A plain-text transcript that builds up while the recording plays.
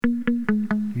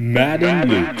Matt and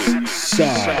Luke's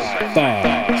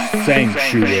Sci-Fi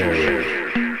Sanctuary.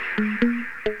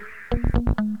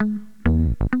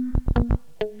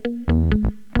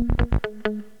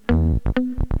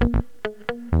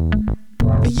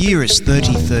 The year is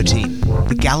 3013.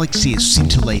 The galaxy is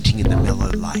scintillating in the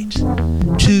mellow light.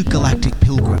 Two galactic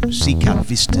pilgrims seek out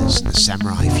vistas in the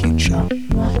samurai future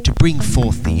to bring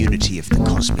forth the unity of the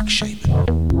cosmic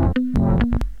shaman.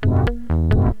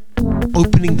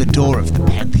 Opening the door of the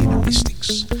pantheon of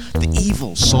mystics, the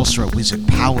evil sorcerer wizard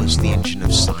powers the engine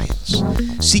of science,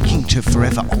 seeking to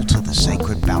forever alter the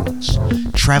sacred balance,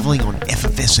 traveling on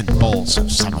effervescent balls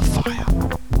of summer fire.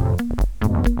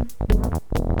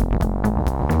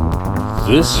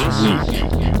 This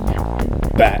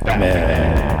week,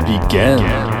 Batman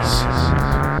Begins.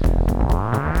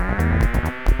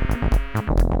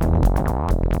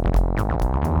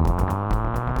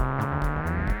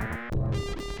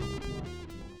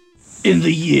 In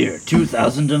the year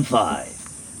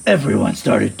 2005, everyone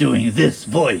started doing this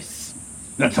voice.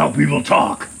 That's how people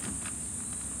talk.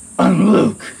 I'm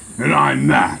Luke. And I'm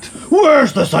Matt.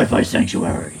 Where's the Sci-Fi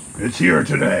Sanctuary? It's here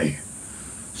today.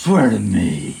 Swear to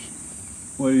me.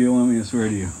 What do you want me to swear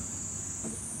to you?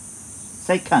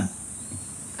 Say cunt.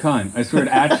 Cunt. I swear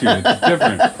at you. It's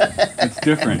different. It's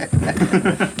different.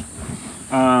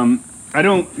 I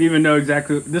don't even know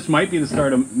exactly. This might be the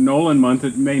start of Nolan month.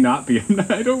 It may not be.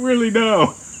 I don't really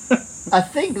know. I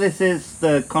think this is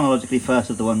the chronologically first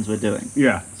of the ones we're doing.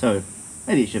 Yeah. So,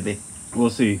 maybe it should be. We'll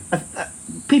see.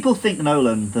 People think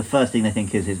Nolan, the first thing they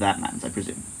think is his Batmans, I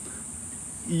presume.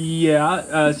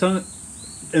 Yeah. Some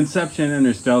Inception,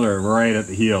 Interstellar, right at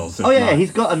the heels. Oh yeah,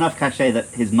 he's got enough cachet that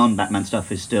his non-Batman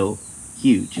stuff is still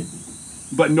huge.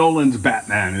 But Nolan's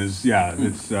Batman is,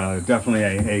 it's definitely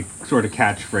a sort of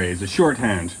catchphrase, a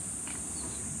shorthand.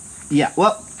 Yeah,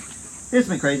 well, here's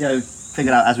something crazy I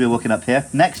figured out as we were walking up here.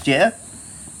 Next year,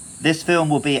 this film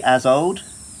will be as old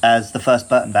as the first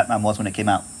Burton Batman was when it came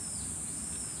out.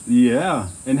 Yeah,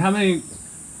 and how many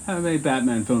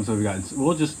Batman films have we gotten?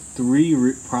 Well, just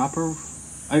three proper.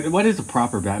 What is a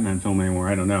proper Batman film anymore?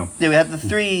 I don't know. Yeah, we had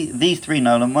these three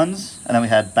Nolan ones, and then we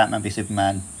had Batman v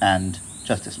Superman and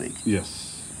Justice League. Yes.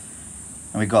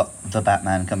 And we got the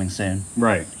Batman coming soon.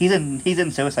 Right. He's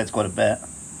in Suicide Squad a bit.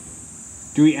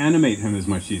 Do we animate him as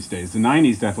much these days? The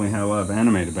 90s definitely had a lot of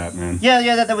animated Batman.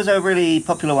 Yeah, there was a really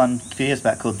popular one a few years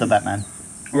back called The Batman.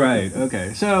 Right,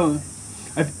 okay. So,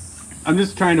 I'm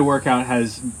just trying to work out,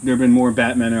 has there been more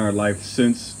Batman in our life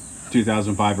since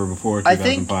 2005 or before 2005? I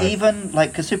think even,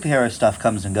 because superhero stuff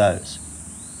comes and goes,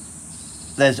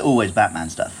 there's always Batman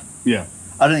stuff. Yeah.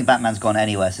 I don't think Batman's gone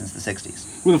anywhere since the 60s.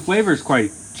 Well, the flavor's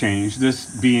quite changed. This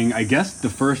being, I guess, the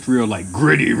first real,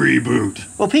 gritty reboot.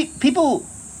 Well, people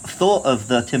thought of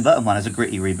the Tim Burton one as a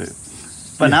gritty reboot.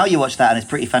 But now you watch that and it's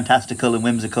pretty fantastical and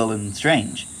whimsical and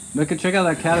strange. Check out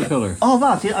that caterpillar. Oh,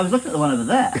 wow, see, I was looking at the one over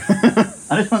there.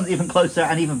 And this one's even closer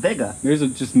and even bigger. There's a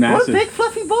just massive... What a big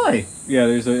fluffy boy. Yeah,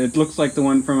 it looks like the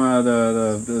one from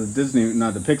the Disney,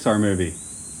 not the Pixar movie.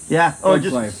 Yeah,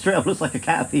 straight up looks like a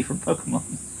Caterpie from Pokemon.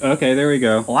 Okay, there we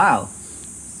go. Wow.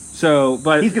 So,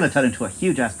 but... He's going to turn into a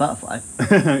huge-ass butterfly.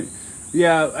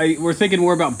 Yeah, we're thinking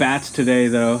more about bats today,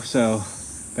 though, so...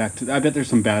 I bet there's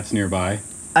some bats nearby.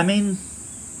 I mean...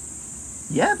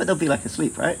 Yeah, but they'll be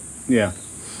asleep, right? Yeah.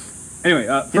 Anyway,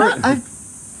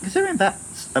 considering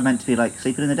bats are meant to be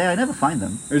sleeping in the day, I never find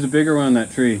them. There's a bigger one on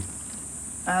that tree.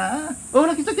 Oh,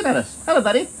 look, he's looking at us. Hello,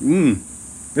 buddy.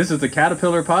 This is the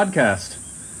Caterpillar Podcast.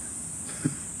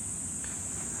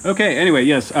 Okay, anyway,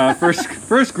 yes,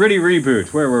 first gritty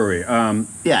reboot. Where were we?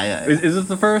 Yeah. Is this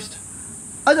the first?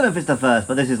 I don't know if it's the first,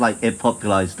 but this is it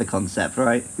popularized the concept,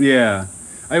 right? Yeah.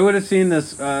 I would have seen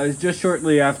this just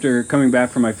shortly after coming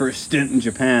back from my first stint in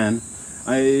Japan.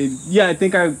 I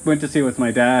think I went to see it with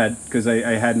my dad because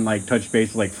I hadn't touched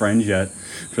base with Friends yet,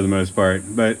 for the most part.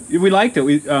 But we liked it.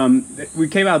 We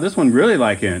came out of this one really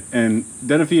liking it, and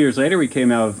then a few years later we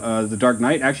came out of The Dark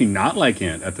Knight actually not liking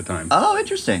it at the time. Oh,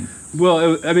 interesting.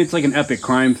 Well, it's like an epic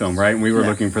crime film, right? And we were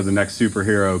looking for the next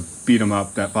superhero beat 'em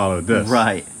up that followed this.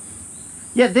 Right.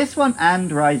 Yeah, this one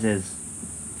and Rises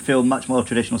feel much more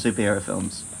traditional superhero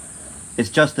films. It's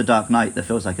just The Dark Knight that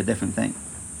feels like a different thing.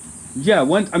 Yeah,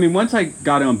 once I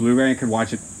got it on Blu-ray, I could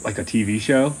watch it like a TV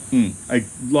show. I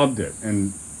loved it,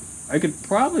 and I could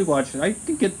probably watch it. I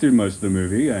could get through most of the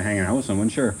movie hanging out with someone,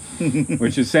 sure,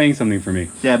 which is saying something for me.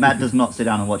 Yeah, Matt does not sit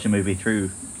down and watch a movie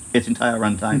through its entire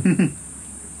runtime.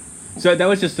 So that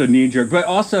was just a knee-jerk, but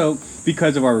also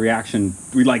because of our reaction,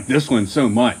 we like this one so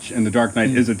much, and The Dark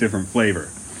Knight is a different flavor.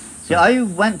 So. Yeah, I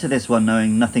went to this one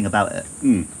knowing nothing about it.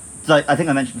 So I think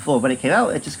I mentioned before, when it came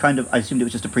out, it just I assumed it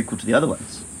was just a prequel to the other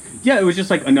ones. Yeah, it was just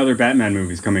like another Batman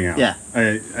movie's coming out. Yeah.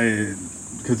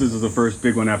 Because this is the first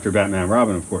big one after Batman and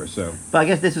Robin, of course, so. But I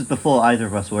guess this was before either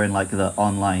of us were in like the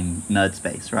online nerd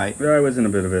space, right? Yeah, I was in a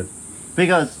bit of it.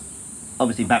 Because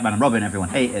obviously Batman and Robin everyone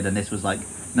hated, and this was like,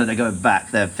 no, they're going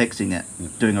back, they're fixing it,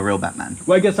 doing a real Batman.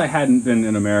 Well, I guess I hadn't been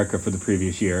in America for the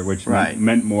previous year, which Right.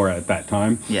 meant more at that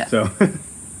time. Yeah. So,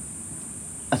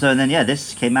 So then, yeah,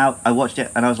 this came out, I watched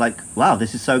it, and I was like, wow,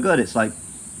 this is so good. It's like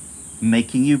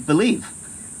making you believe.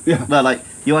 yeah. Well, like,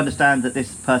 you understand that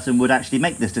this person would actually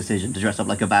make this decision to dress up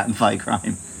like a bat and fight crime.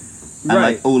 And Right.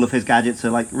 like all of his gadgets are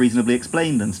like reasonably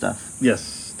explained and stuff.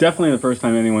 Yes. Definitely the first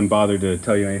time anyone bothered to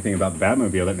tell you anything about the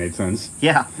Batmobile that made sense.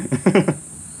 Yeah.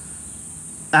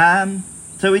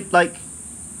 So we like,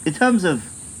 in terms of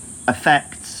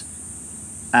effects,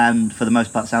 and for the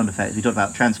most part sound effects, we talked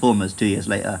about Transformers 2 years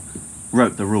later,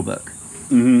 wrote the rulebook.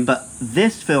 Mm-hmm. But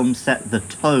this film set the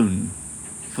tone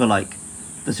for like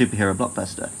the superhero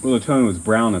blockbuster. Well, the tone was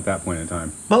brown at that point in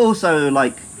time. But also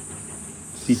like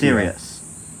CPI. serious.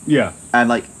 Yeah. And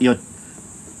like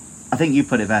I think you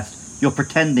put it best, you're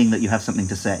pretending that you have something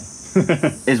to say,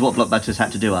 is what blockbusters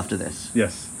had to do after this.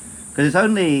 Yes. Because it's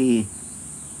only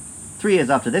 3 years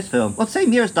after this film, well,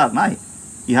 same year as Dark Knight,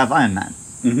 you have Iron Man.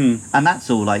 Mm-hmm. And that's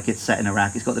all like, it's set in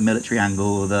Iraq, it's got the military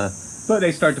angle, But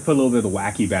they start to put a little bit of the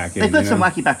wacky back in. they put you some know?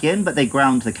 wacky back in, but they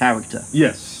ground the character.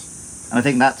 Yes. And I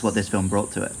think that's what this film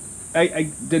brought to it.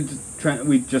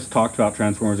 We just talked about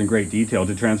Transformers in great detail.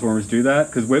 Did Transformers do that?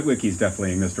 Because Witwicky's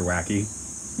definitely Mr. Wacky.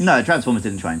 No, Transformers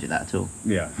didn't try and do that at all.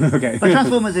 Yeah. Okay. But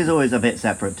Transformers is always a bit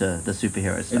separate to the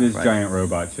superhero stuff, It is right? giant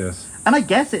robots, yes. And I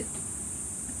guess it,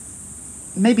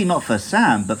 maybe not for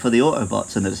Sam, but for the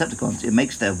Autobots and the Decepticons, it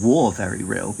makes their war very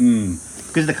real.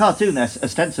 Because the cartoon, they're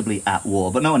ostensibly at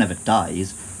war, but no one ever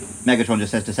dies. Megatron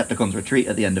just says Decepticons retreat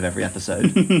at the end of every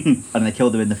episode. And they kill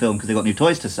them in the film because they got new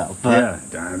toys to sell. But, Yeah,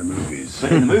 down in the movies.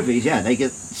 but in the movies, yeah, they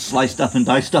get sliced up and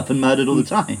diced up and murdered all the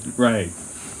time. Right.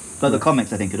 But the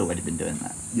comics, I think, had already been doing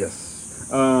that. Yes.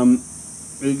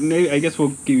 I guess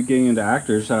we'll keep getting into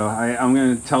actors, so I'm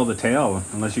going to tell the tale,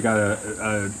 unless you got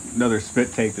another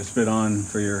spit take to spit on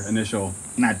for your initial...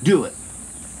 Now do it.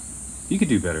 You could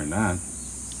do better than that.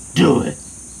 Do it.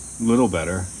 A little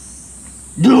better.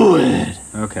 Do it.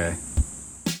 Okay.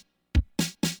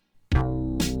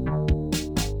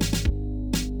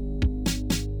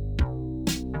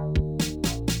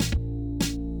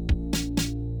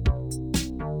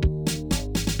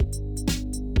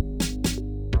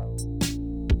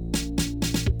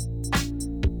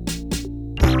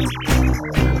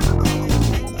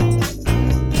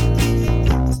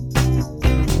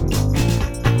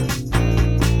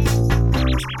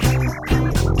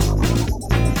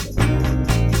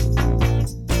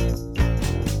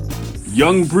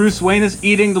 Young Bruce Wayne is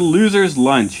eating the loser's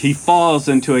lunch. He falls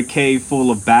into a cave full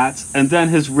of bats, and then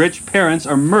his rich parents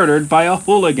are murdered by a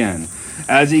hooligan.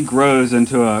 As he grows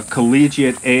into a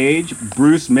collegiate age,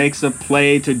 Bruce makes a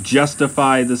play to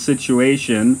justify the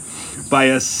situation by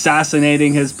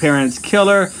assassinating his parents'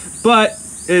 killer, but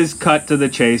is cut to the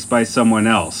chase by someone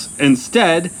else.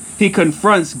 Instead, he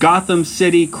confronts Gotham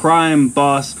City crime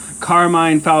boss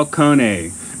Carmine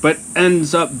Falcone, but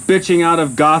ends up bitching out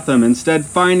of Gotham, instead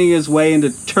finding his way into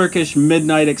Turkish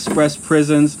Midnight Express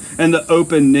prisons and the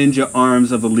open ninja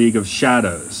arms of the League of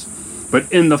Shadows.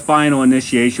 But in the final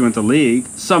initiation with the League,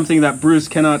 something that Bruce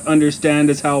cannot understand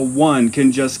is how one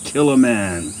can just kill a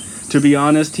man. To be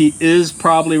honest, he is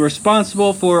probably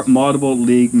responsible for multiple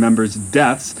League members'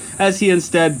 deaths, as he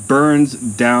instead burns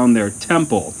down their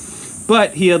temple.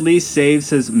 But he at least saves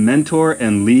his mentor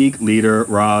and League leader,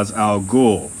 Ra's al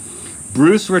Ghul.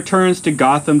 Bruce returns to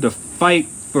Gotham to fight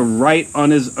for right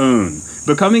on his own,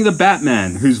 becoming the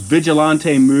Batman whose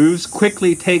vigilante moves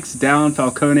quickly takes down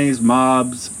Falcone's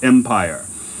mob's empire.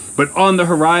 But on the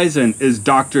horizon is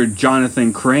Dr.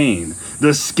 Jonathan Crane,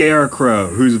 the Scarecrow,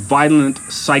 whose violent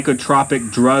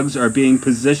psychotropic drugs are being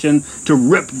positioned to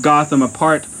rip Gotham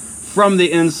apart from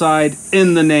the inside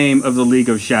in the name of the League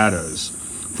of Shadows.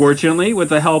 Fortunately, with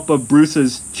the help of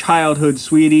Bruce's childhood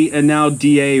sweetie and now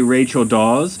DA Rachel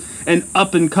Dawes, and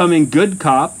up-and-coming good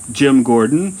cop, Jim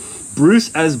Gordon,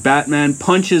 Bruce as Batman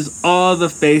punches all the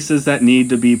faces that need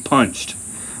to be punched.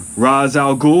 Ra's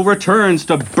al Ghul returns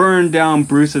to burn down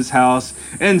Bruce's house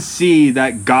and see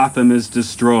that Gotham is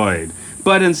destroyed.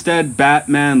 But instead,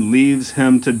 Batman leaves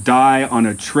him to die on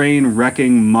a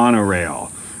train-wrecking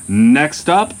monorail. Next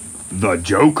up, the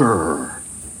Joker.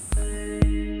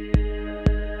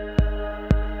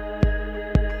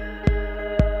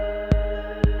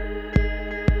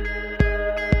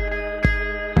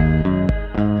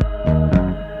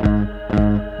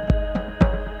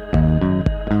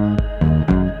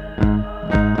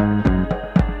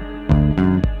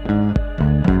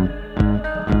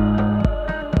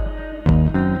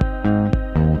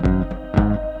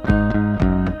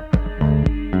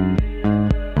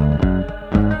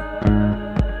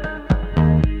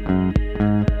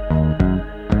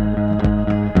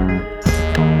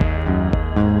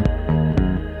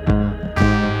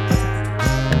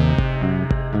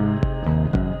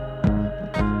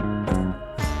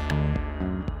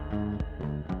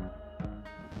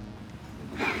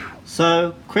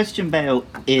 Christian Bale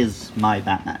is my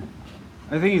Batman.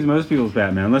 I think he's most people's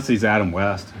Batman, unless he's Adam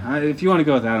West. If you want to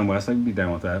go with Adam West, I'd be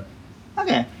down with that.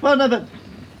 Okay. Well, no, but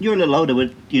you're a little older.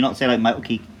 Would you not say like Michael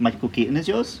Keaton is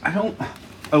yours? I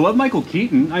love Michael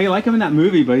Keaton. I like him in that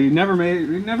movie, but he never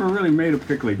really made a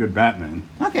particularly good Batman.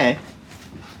 Okay.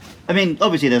 I mean,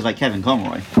 obviously there's like Kevin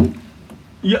Conroy.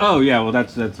 Yeah. Oh, yeah. Well,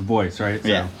 that's the voice, right?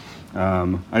 Yeah.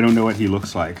 So, I don't know what he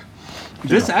looks like.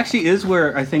 This actually is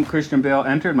where I think Christian Bale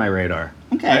entered my radar.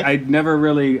 Okay. I never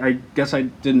really. I guess I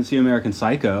didn't see American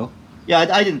Psycho. Yeah,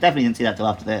 I definitely didn't see that till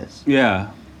after this.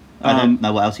 Yeah. I don't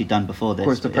know what else he'd done before this. Of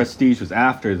course, The but Prestige was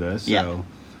after this. So Yeah.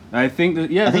 I think that.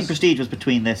 Yeah. I think Prestige was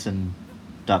between this and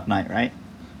Dark Knight, right?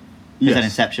 Because Yes. then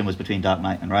Inception was between Dark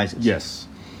Knight and Rises. Yes.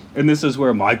 And this is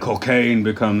where Michael Caine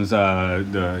becomes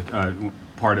the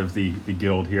part of the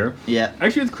guild here. Yeah.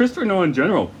 Actually, it's Christopher Nolan in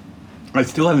general. I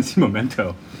still haven't seen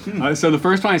Memento. So the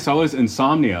first one I saw was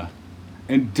Insomnia,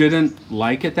 and didn't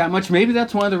like it that much. Maybe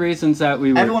that's one of the reasons that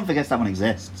we were... Everyone forgets that one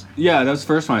exists. Yeah, that was the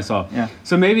first one I saw. Yeah.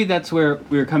 So maybe that's where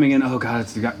we were coming in, oh god,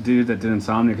 it's the dude that did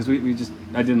Insomnia, because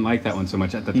I didn't like that one so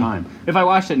much at the time. If I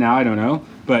watched it now, I don't know,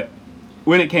 but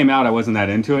when it came out, I wasn't that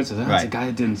into it, so that's Right. the guy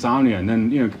that did Insomnia, and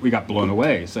then, we got blown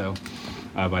away, so,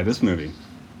 by this movie.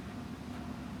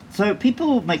 So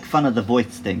people make fun of the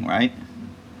voice thing, right?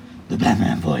 The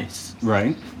Batman voice.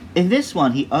 Right? In this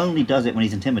one, he only does it when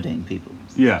he's intimidating people.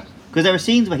 Yeah. Because there are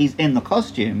scenes where he's in the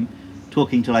costume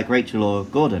talking to like Rachel or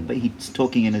Gordon, but he's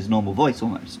talking in his normal voice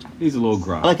almost. He's a little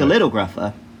gruff. Like a little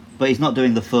gruffer, but he's not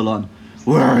doing the full on,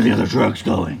 where are the other drugs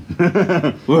going?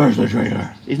 Where's the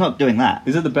traitor? He's not doing that.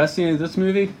 Is it the best scene of this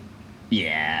movie?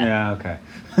 Yeah. Yeah, okay.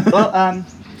 Well,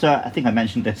 so I think I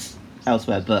mentioned this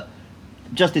elsewhere, but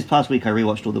just this past week I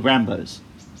rewatched all the Rambos.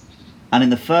 And in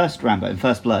the first Rambo, in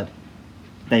First Blood,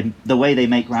 the way they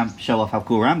make show off how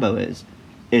cool Rambo is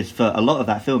for a lot of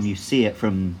that film you see it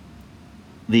from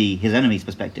his enemy's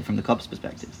perspective, from the cop's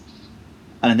perspective.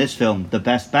 And in this film, the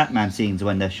best Batman scenes are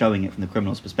when they're showing it from the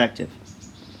criminal's perspective.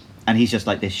 And he's just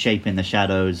like this shape in the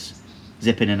shadows,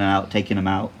 zipping in and out, taking them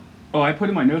out. Oh, I put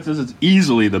in my notes, this is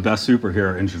easily the best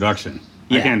superhero introduction.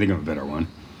 I Yeah. can't think of a better one.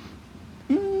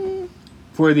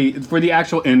 For the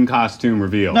actual in-costume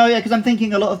reveal. No, yeah, because I'm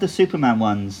thinking a lot of the Superman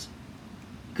ones,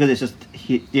 because it's just,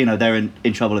 they're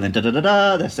in trouble and then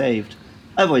da-da-da-da, they're saved.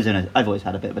 I've always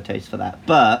had a bit of a taste for that.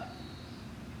 But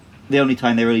the only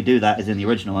time they really do that is in the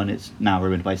original, and it's now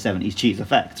ruined by 70s cheese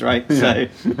effects, right? Yeah.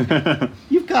 So,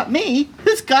 you've got me,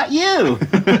 who's got you?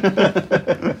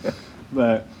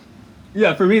 But,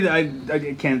 yeah, for me,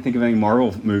 I can't think of any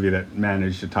Marvel movie that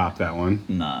managed to top that one.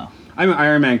 No. I mean,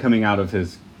 Iron Man coming out of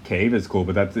his cave is cool,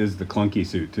 but that is the clunky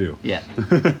suit, too. Yeah.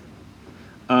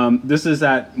 This is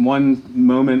that one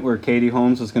moment where Katie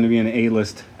Holmes was going to be an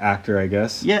A-list actor, I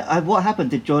guess. Yeah, what happened?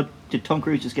 Did Tom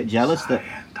Cruise just get jealous that...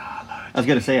 I was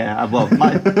going to say, I was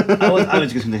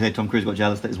just going to say Tom Cruise got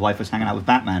jealous that his wife was hanging out with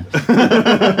Batman.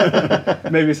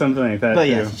 Maybe something like that, But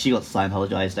too. yeah, she got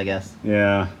Scientologized, I guess.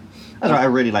 Yeah. That's right, I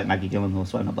really like Maggie Gyllenhaal,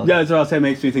 so I'm not bothered. Yeah, that's what I'll say. It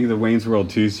makes me think of the Wayne's World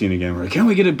 2 scene again, where, can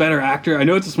we get a better actor? I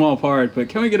know it's a small part, but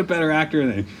can we get a better actor?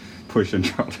 And they push in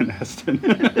Charlton Heston.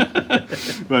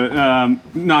 But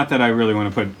not that I really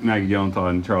want to put Maggie Gyllenhaal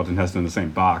and Charlton Heston in the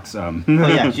same box. Oh,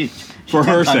 yeah, she For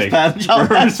her 10 times sake. better than For Charlton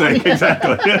her Heston. sake,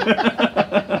 exactly.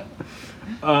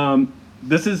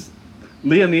 This is...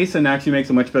 Liam Neeson actually makes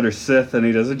a much better Sith than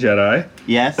he does a Jedi.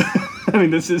 Yes. I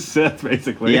mean, this is Sith,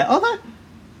 basically. Yeah, although,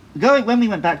 when we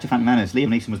went back to Phantom Menace, Liam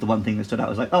Neeson was the one thing that stood out. I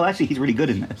was like, oh, actually, he's really good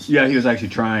in this. Yeah, he was actually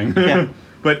trying. Yeah.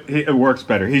 But it works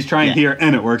better. He's trying Yeah. here,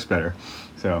 and it works better.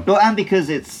 So... Well, and because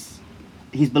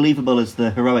he's believable as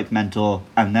the heroic mentor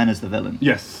and then as the villain.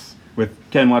 Yes, with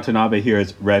Ken Watanabe here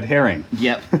as Red Herring.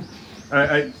 Yep.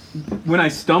 When I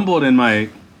stumbled in my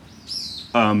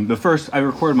I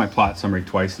recorded my plot summary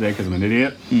twice today because I'm an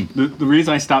idiot. The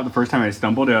reason I stopped the first time I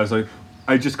stumbled, I was like,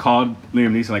 I just called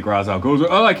Liam Neeson like Ra's al Ghul.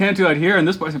 Oh, I can't do that here, and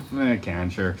this place, I can,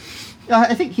 sure.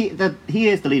 I think he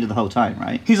is the leader the whole time,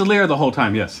 right? He's a leader the whole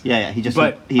time, yes. Yeah. He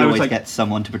But he I was always like- gets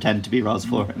someone to pretend to be Roz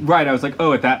for him. Right, I was like,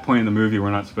 oh, at that point in the movie,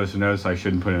 we're not supposed to know, so I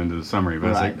shouldn't put it into the summary.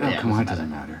 But Right, it's like, oh, yeah, come on, it doesn't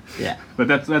doesn't matter. Yeah. But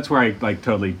that's where I like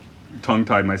totally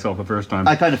tongue-tied myself the first time.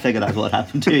 I kind of figured that's what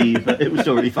happened to you, but it was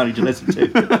still really funny to listen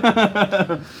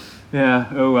to.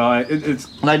 Yeah, oh well,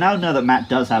 it's... Well, I now know that Matt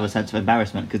does have a sense of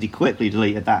embarrassment because he quickly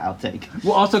deleted that outtake.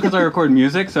 Well, also because I record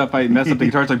music, so if I mess up the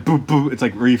guitar, it's like boop, boop, it's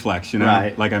like reflex, you know?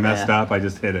 Right, Like I messed yeah. up, I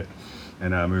just hit it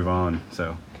and move on,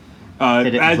 so...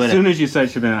 Hit it and as quit soon it. as you said it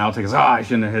should have been an outtake, I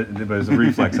shouldn't have hit it, but it was a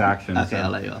reflex action. Okay, so,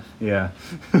 I'll let you off. yeah.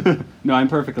 No, I'm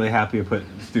perfectly happy to put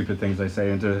stupid things I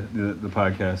say into the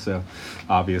podcast, so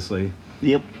obviously.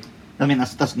 Yep. I mean,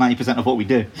 that's 90% of what we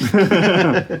do.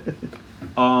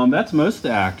 That's most of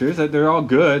the actors. They're all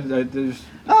good. There's...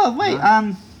 Oh, wait,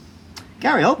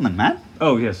 Gary Oldman, man.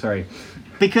 Oh, yeah, sorry.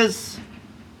 Because,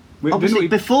 Wait, obviously,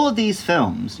 before these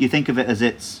films, you think of it as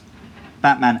it's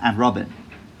Batman and Robin.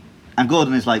 And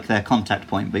Gordon is like their contact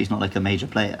point, but he's not like a major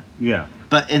player. Yeah.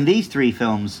 But in these three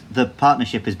films, the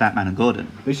partnership is Batman and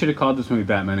Gordon. They should have called this movie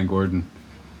Batman and Gordon.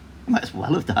 Might as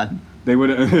well have done. They would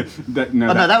have...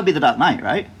 that would be The Dark Knight,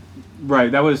 right?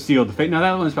 Right, that would have sealed the fate. No,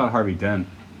 that one's about Harvey Dent.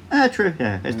 True,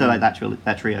 yeah. It's still like that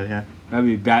trio, yeah. That'd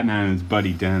be Batman and his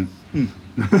buddy Dent.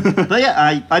 But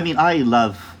yeah, I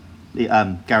love the,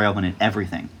 Gary Oldman in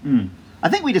everything. I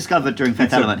think we discovered during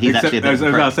Fifth Element he's actually a bit I was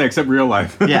about to say, except real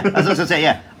life. Yeah, I was going to say,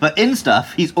 yeah. But in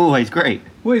stuff, he's always great.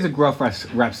 Well, he's a gruff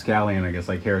rapscallion, I guess,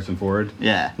 like Harrison Ford.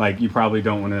 Yeah. Like, you probably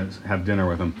don't want to have dinner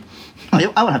with him. I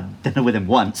want to have dinner with him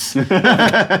once.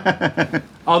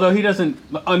 Although he doesn't...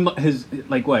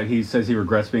 he says he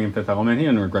regrets being in Fifth Element. He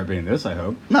doesn't regret being this, I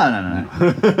hope. No.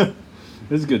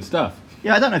 This is good stuff.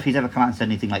 Yeah, I don't know if he's ever come out and said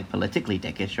anything, like, politically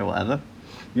dickish or whatever.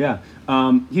 Yeah.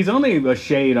 He's only a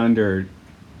shade under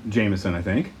Jameson, I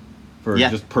think, for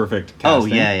just perfect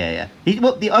casting. Oh, yeah.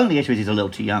 The only issue is he's a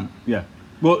little too young. Yeah.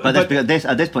 Well, But at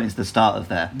this point, it's the start of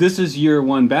there. This is year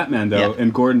one Batman, though, Yeah.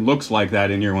 and Gordon looks like that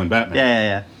in year one Batman.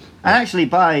 Yeah. And actually,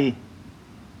 by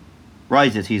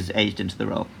Rises, he's aged into the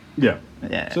role. Yeah.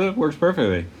 Yeah. So it works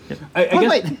perfectly. Yeah. I guess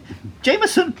Wait,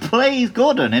 Jameson plays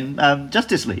Gordon in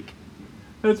Justice League.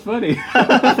 that's funny.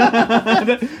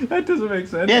 that doesn't make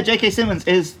sense. Yeah, J.K. Simmons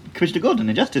is Commissioner Gordon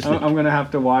in Justice League. I'm going to have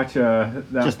to watch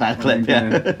Just that clip, yeah.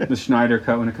 the Schneider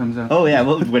cut when it comes out. Oh, yeah,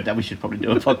 we should probably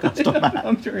do a podcast on that.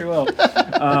 I'm sure he will.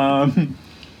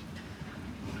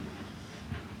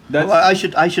 That's,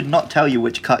 Well, I should not tell you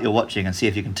which cut you're watching and see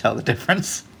if you can tell the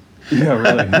difference. yeah,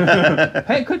 really.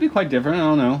 Hey, it could be quite different. I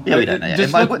don't know. Yeah, we don't know. Yet.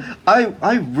 Just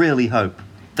I really hope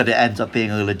that it ends up being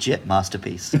a legit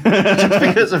masterpiece. Just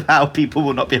because of how people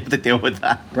will not be able to deal with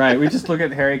that. right. We just look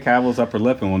at Harry Cavill's upper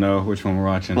lip and we'll know which one we're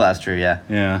watching. Well, that's true, yeah.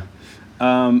 Yeah.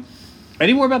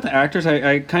 Any more about the actors?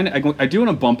 I do want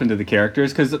to bump into the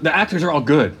characters because the actors are all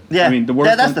good. Yeah, I mean, the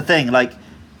worst. that's the thing. Like,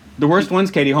 the worst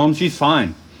one's Katie Holmes. She's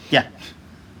fine. yeah.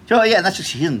 Sure, yeah, that's just,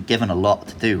 she isn't given a lot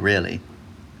to do, really.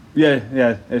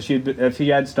 Yeah. If he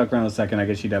had stuck around a second, I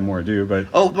guess she'd have more to do. But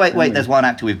Oh, wait, there's one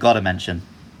actor we've got to mention.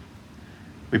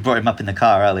 We brought him up in the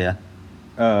car earlier.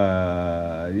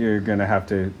 you're gonna have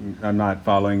to. I'm not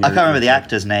following. I can't remember the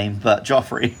actor's name, but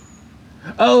Joffrey.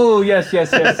 Oh yes.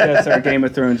 Our Game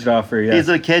of Thrones Joffrey. Yeah. He's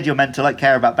a kid you're meant to like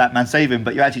care about Batman saving,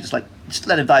 but you're actually just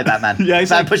let him die, Batman. Yeah, he's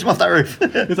Batman, like- push him off that roof.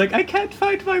 It's like I can't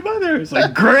find my mother. It's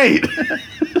like great.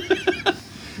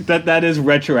 That is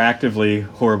retroactively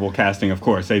horrible casting. Of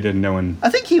course, they didn't know. I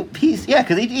think he's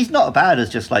because he's not bad as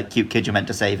just like cute kid you're meant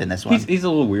to save in this one. He's a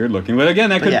little weird looking, but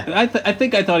again, that could. Yeah. I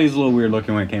think I thought he was a little weird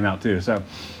looking when it came out too. So,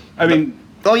 I mean,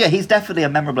 Oh yeah, he's definitely a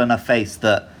memorable enough face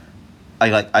that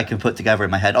I can put together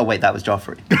in my head. Oh wait, that was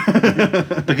Joffrey.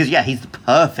 Because yeah, he's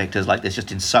perfect as like this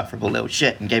just insufferable little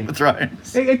shit in Game of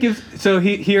Thrones. it gives. So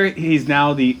he's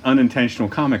now the unintentional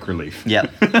comic relief.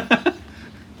 Yep.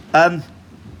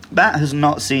 Matt has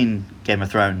not seen Game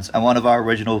of Thrones, and one of our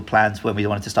original plans when we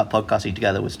wanted to start podcasting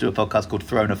together was to do a podcast called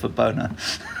Throna for Boner.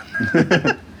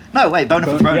 No, wait, Boner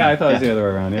for Throna. Yeah, I thought it was the other way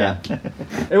around. Yeah.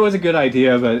 It was a good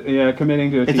idea, but yeah, committing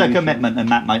to It's TV a show- commitment, and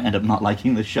Matt might end up not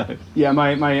liking the show. Yeah,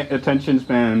 my attention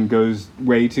span goes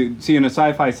way too... See, in a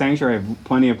sci-fi sanctuary, I have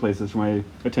plenty of places for my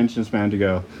attention span to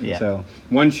go. Yeah. So,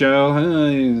 one show,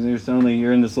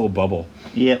 you're in this little bubble.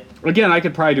 Yep. Again, I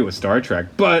could probably do a Star Trek,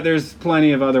 but there's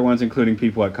plenty of other ones, including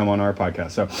people that come on our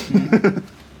podcast, so...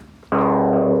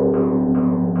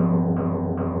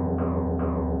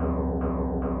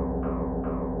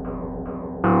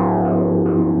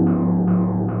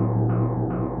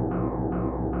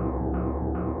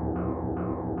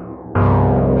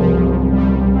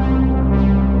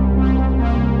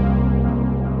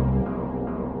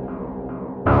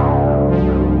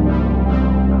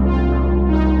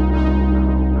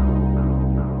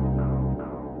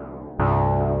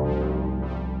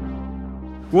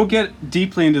 We'll get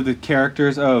deeply into the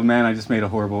characters. Oh man, I just made a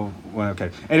horrible one.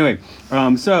 Okay. Anyway,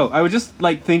 so I was just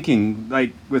like thinking,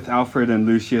 like with Alfred and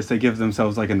Lucius, they give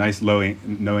themselves like a nice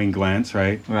knowing glance,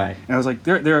 right? Right. And I was like,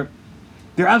 there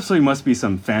absolutely must be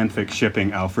some fanfic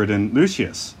shipping Alfred and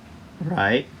Lucius.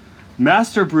 Right.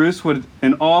 Master Bruce would,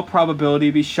 in all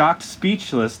probability, be shocked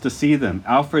speechless to see them.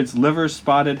 Alfred's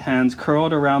liver-spotted hands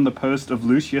curled around the post of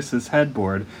Lucius's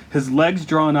headboard, his legs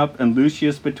drawn up and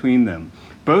Lucius between them.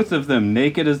 Both of them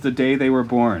naked as the day they were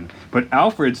born. But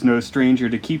Alfred's no stranger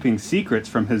to keeping secrets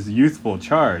from his youthful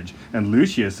charge, and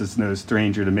Lucius is no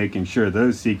stranger to making sure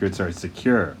those secrets are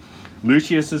secure.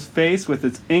 Lucius's face, with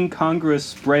its incongruous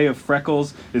spray of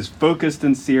freckles, is focused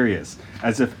and serious,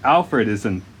 as if Alfred is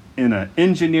in an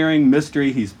engineering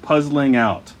mystery he's puzzling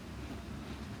out.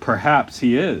 Perhaps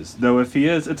he is, though if he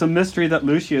is, it's a mystery that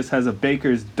Lucius has a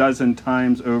baker's dozen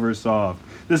times over solved.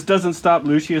 This doesn't stop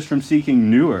Lucius from seeking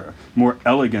newer, more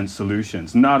elegant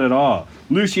solutions. Not at all.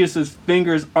 Lucius's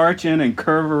fingers arch in and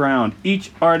curve around,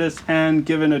 each artist's hand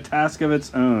given a task of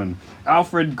its own.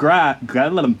 Alfred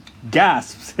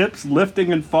gasps, hips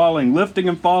lifting and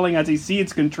falling as he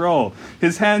cedes control.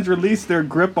 His hands release their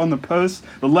grip on the post,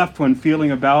 the left one feeling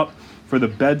about for the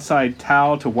bedside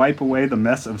towel to wipe away the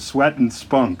mess of sweat and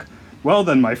spunk. Well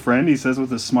then, my friend, he says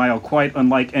with a smile quite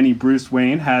unlike any Bruce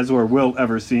Wayne has or will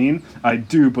ever seen, I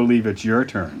do believe it's your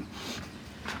turn.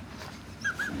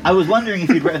 I was wondering if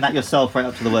you'd written that yourself right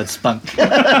up to the word spunk.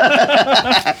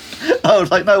 Oh,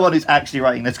 like no one who's actually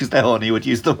writing this because they're horny would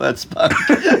use the word spunk.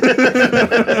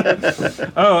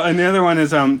 Oh, and the other one is,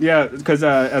 because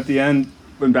at the end,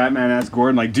 when Batman asks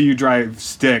Gordon, like, do you drive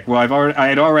stick? Well, I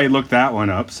had already looked that one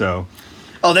up, so...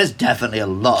 Oh, there's definitely a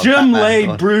lot of Jim Batman laid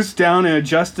going. Bruce down and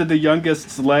adjusted the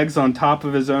youngest's legs on top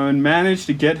of his own, managed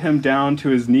to get him down to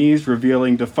his knees,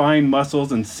 revealing defined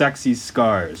muscles and sexy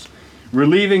scars.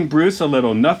 Relieving Bruce a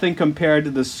little, nothing compared to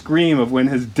the scream of when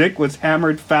his dick was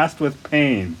hammered fast with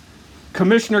pain.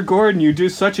 Commissioner Gordon, you do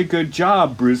such a good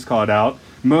job, Bruce called out,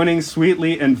 moaning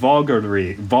sweetly and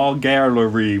vulgarly.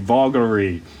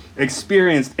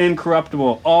 Experienced,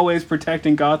 incorruptible, always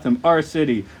protecting Gotham, our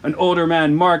city, an older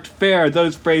man, marked fair.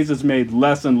 Those phrases made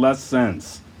less and less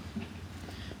sense.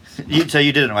 So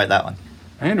you didn't write that one?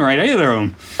 I didn't write either of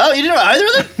them. Oh, you didn't write either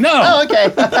of them? No. Oh,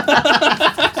 okay.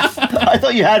 I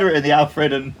thought you had written the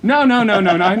Alfred and... No.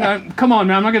 Come on,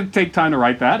 man. I'm not going to take time to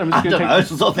write that. I'm just I going to don't know. It's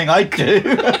the sort of thing I do.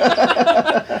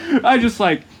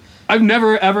 I've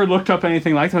never ever looked up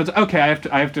anything like that. It's, okay,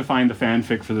 I have to find the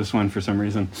fanfic for this one for some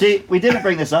reason. See, we didn't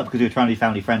bring this up because we were trying to be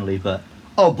family friendly, but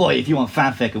oh boy, if you want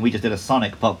fanfic, and we just did a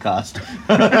Sonic podcast.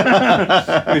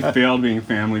 We failed being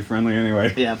family friendly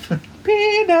anyway. Yeah.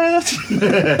 Penis.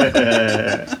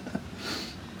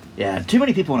 Yeah, too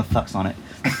many people want to fuck Sonic.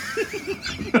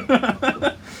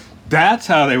 That's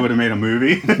how they would have made a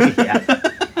movie. Yeah.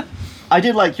 I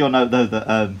did like your note though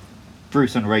that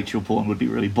Bruce and Rachel porn would be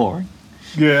really boring.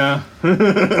 Yeah.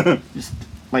 Just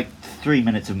like 3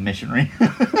 minutes of missionary.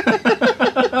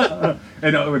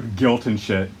 And with guilt and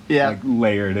shit. Yeah. Like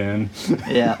layered in.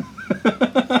 Yeah.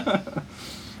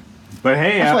 But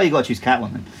hey, That's why you got to choose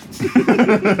Catwoman.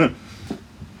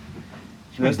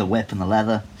 She wears the whip and the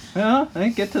leather. well, they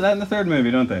get to that in the third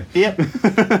movie, don't they? Yep.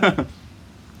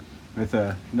 With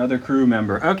another crew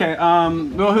member. Okay,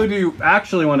 well, who do you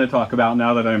actually want to talk about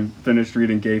now that I'm finished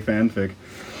reading gay fanfic?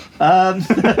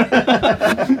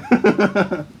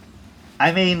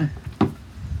 I mean,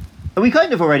 we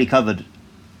kind of already covered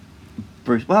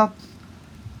Bruce. Well,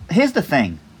 here's the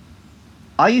thing.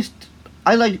 I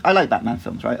like Batman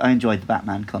films, right? I enjoyed the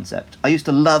Batman concept. I used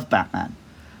to love Batman.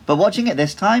 But watching it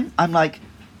this time, I'm like,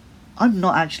 I'm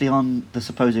not actually on the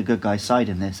supposed good guy's side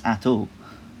in this at all.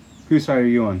 Whose side are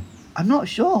you on? I'm not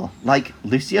sure. Like,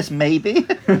 Lucius, maybe?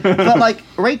 But, like,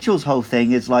 Rachel's whole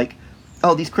thing is like,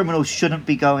 oh, these criminals shouldn't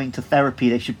be going to therapy.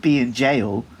 They should be in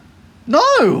jail.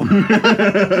 No!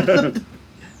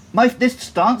 This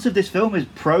stance of this film is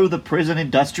pro the prison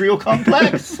industrial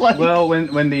complex. Like, Well,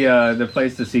 when the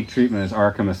place to seek treatment is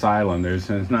Arkham Asylum, there's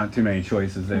not too many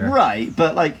choices there. right,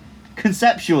 but, like,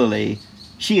 conceptually,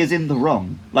 she is in the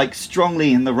wrong. Like,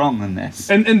 strongly in the wrong in this.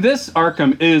 And this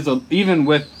Arkham is, even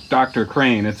with Dr.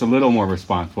 Crane, it's a little more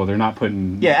responsible. They're not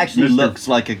putting... Yeah, it actually Mr. looks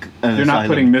like an They're not asylum.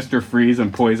 putting Mr. Freeze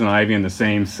and Poison Ivy in the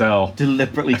same cell.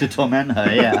 Deliberately to torment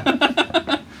her,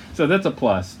 yeah. So that's a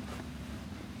plus.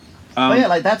 But yeah,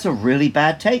 like, that's a really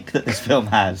bad take that this film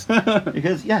has.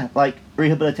 Because, yeah, like,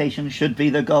 rehabilitation should be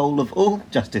the goal of all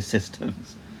justice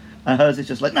systems. And hers is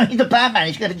just like, no, he's a bad man,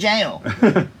 he should go to jail.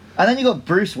 And then you got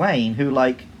Bruce Wayne, who,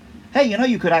 like, hey, you know,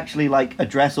 you could actually, like,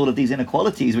 address all of these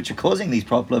inequalities which are causing these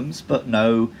problems, but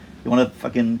no, you want to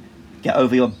fucking get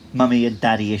over your mummy and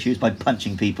daddy issues by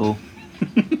punching people.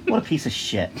 What a piece of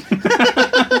shit.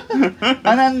 And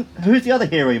then, who's the other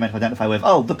hero you meant to identify with?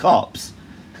 Oh, the cops.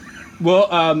 Well,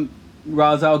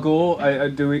 Ra's al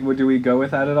Ghul, do we go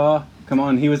with that at all? Come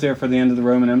on, he was there for the end of the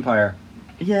Roman Empire.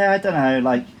 Yeah, I don't know,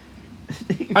 like...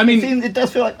 I mean... it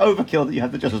does feel like overkill that you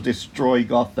have to just destroy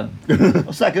Gotham.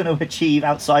 What's that going to achieve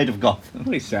outside of Gotham?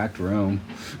 Well, he sacked Rome.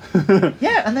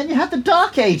 Yeah, and then you had the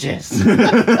Dark Ages.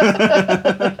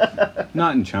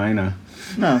 Not in China.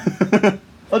 No.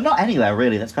 Well, not anywhere,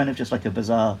 really. That's kind of just like a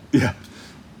bizarre... Yeah.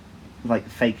 like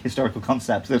fake historical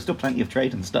concepts. There's still plenty of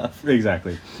trade and stuff.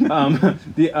 Exactly.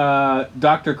 The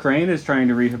Dr. Crane is trying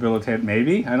to rehabilitate.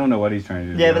 Maybe I don't know what he's trying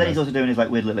to do. Yeah, but then he's also doing his like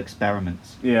weird little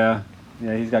experiments. Yeah,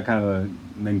 he's got kind of a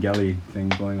Mengele thing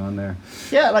going on there.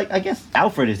 Yeah, like I guess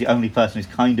Alfred is the only person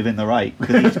who's kind of in the right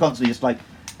because he's constantly just like,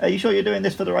 "Are you sure you're doing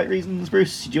this for the right reasons,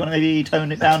 Bruce? Do you want to maybe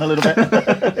tone it down a little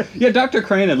bit?" Yeah, Dr.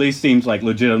 Crane at least seems like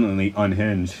legitimately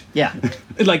unhinged. Yeah.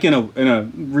 Like in a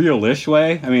real-ish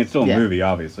way. I mean, it's still a Yeah. movie,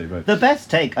 obviously, but The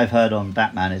best take I've heard on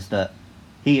Batman is that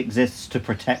he exists to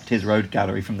protect his road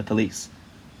gallery from the police.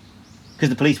 Because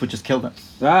the police would just kill them.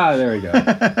 there we go.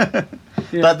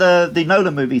 Yeah. But the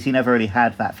Nolan movies, he never really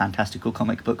had that fantastical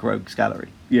comic book rogues gallery.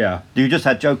 Yeah, You just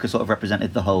had Joker sort of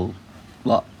represented the whole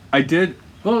lot. I did.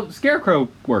 Well, Scarecrow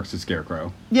works as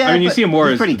Scarecrow. Yeah, I mean, you but see him more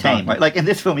he's as pretty the tame, Dog. right? Like in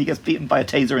this film, he gets beaten by a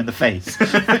taser in the face.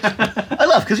 Which I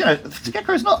love because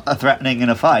Scarecrow's not a threatening in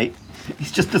a fight.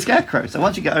 He's just the Scarecrow. So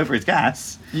once you get over his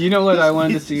gas, You know what I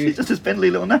wanted to see? he's just a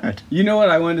spindly little nerd. You know what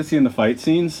I wanted to see in the fight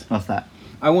scenes? What's that?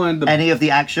 I wanted the Any of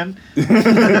the action?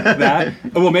 that.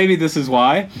 Well, maybe this is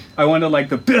why. I wanted like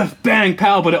the biff, bang,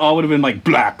 pow, but it all would have been like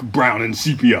black, brown, and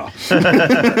sepia.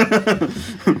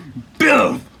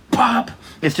 Biff, pop.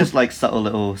 It's just like subtle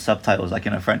little subtitles, like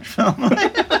in a French film.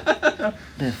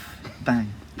 Biff,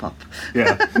 bang, pop.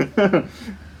 Yeah.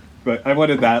 But I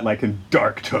wanted that like in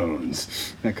dark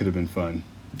tones. That could have been fun.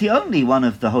 The only one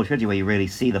of the whole trilogy where you really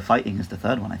see the fighting is the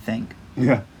third one, I think.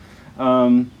 Yeah.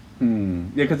 Yeah,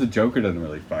 because the Joker doesn't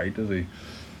really fight, does he?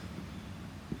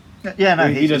 Yeah, no,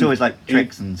 He he's doesn't- always like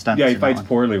tricks and stunts. Yeah, he in that fights one.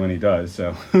 poorly when he does,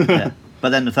 so. Yeah. But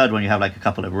then the third one, you have like a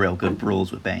couple of real good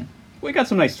brawls with Bane. We got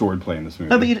some nice swordplay in this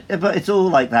movie. No, but it's all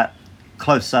like that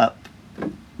close-up,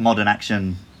 modern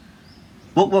action.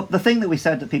 Well, the thing that we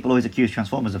said that people always accuse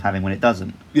Transformers of having when it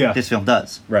doesn't, Yeah. this film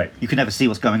does. Right. You can never see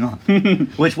what's going on,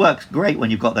 which works great when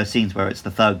you've got those scenes where it's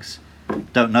the thugs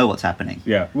don't know what's happening.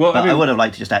 Yeah. Well, But I mean, would have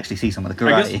liked to just actually see some of the I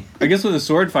karate. guess, I guess with the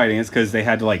sword fighting, it's because they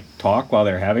had to like talk while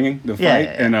they're having the fight, Yeah,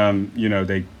 yeah, yeah. and you know,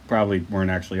 they probably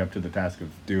weren't actually up to the task of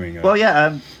doing. Well,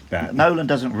 yeah, that. Nolan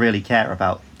doesn't really care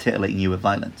about titillating you with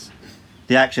violence.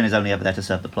 The action is only ever there to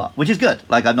serve the plot, which is good.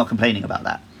 Like, I'm not complaining about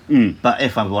that. But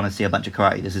if I want to see a bunch of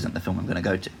karate, this isn't the film I'm going to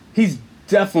go to. He's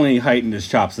definitely heightened his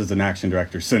chops as an action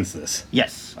director since this.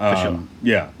 Yes, for sure.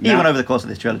 Yeah. Even Now- over the course of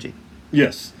this trilogy.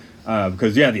 Yes.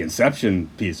 Because the Inception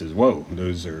pieces, whoa,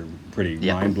 those are pretty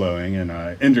Yeah. mind blowing, and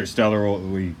Interstellar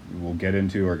we will get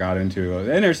into or got into.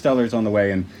 Interstellar's on the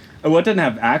way, and well, it doesn't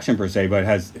have action per se, but it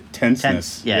has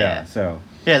tenseness. Tense, yeah. So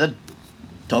Yeah, the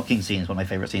docking scene is one of my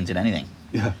favourite scenes in anything.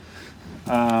 yeah.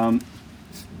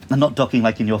 And not docking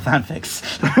like in your fanfics.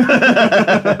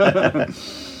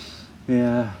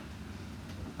 Yeah.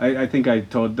 I think I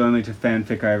told the only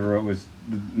fanfic I ever wrote was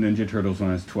the Ninja Turtles when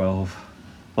I was 12.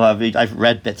 Well, I've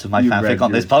read bits of my You fanfic read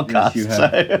on your- this podcast. Yes, you so.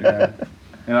 have. Yeah.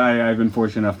 And I've been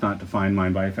fortunate enough not to find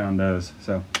mine, but I found those.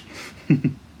 So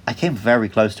I came very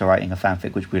close to writing a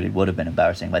fanfic, which really would have been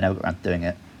embarrassing, but I never got around to doing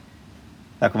it.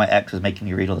 Back when my ex was making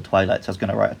me read all the Twilight, so I was going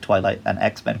to write a Twilight and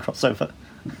X-Men crossover.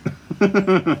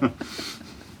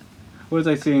 what was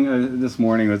I seeing this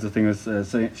morning? Was the thing was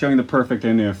showing the perfect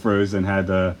ending of Frozen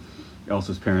had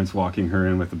Elsa's parents walking her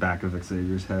in with the back of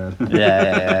Xavier's head.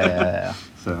 Yeah.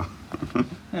 So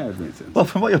yeah, it made sense. Well,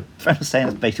 from what your friend was saying,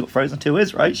 that's basically what Frozen 2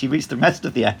 is, right? She reached the rest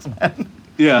of the X-Men.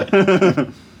 Yeah.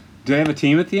 Do they have a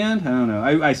team at the end? I don't know.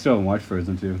 I still haven't watched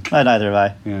Frozen 2. No, neither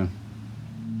have I. Yeah.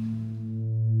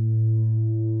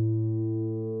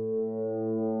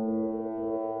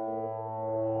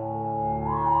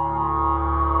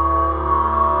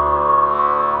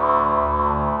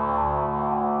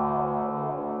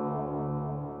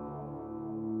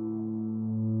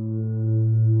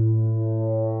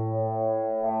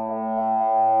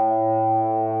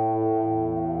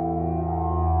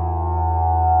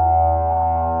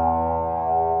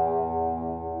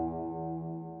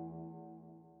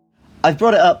 I've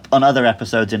brought it up on other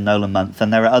episodes in Nolan Month,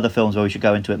 and there are other films where we should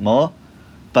go into it more,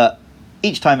 but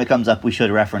each time it comes up, we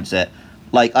should reference it.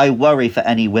 Like, I worry for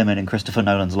any women in Christopher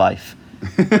Nolan's life,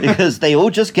 because they all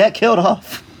just get killed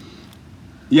off.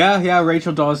 Yeah,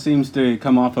 Rachel Dawes seems to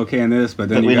come off okay in this, but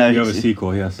then But we you know have a it's-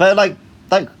 sequel, yes. But, like,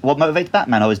 what motivates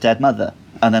Batman? Oh, his dead mother.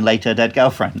 And then later, dead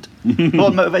girlfriend.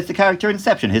 What motivates the character in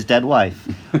Inception? His dead wife.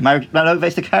 What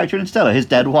motivates the character in Interstellar? His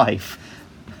dead wife.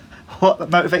 What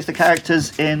motivates the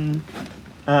characters in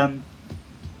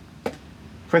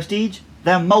Prestige?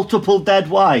 Their multiple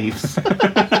dead wives.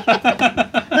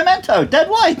 Memento, dead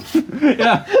wife.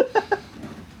 Yeah.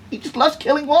 He just loves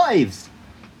killing wives.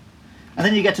 And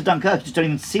then you get to Dunkirk, you just don't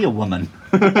even see a woman.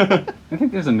 I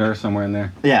think there's a nurse somewhere in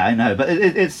there. Yeah, I know, but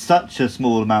it's such a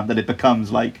small amount that it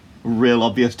becomes like real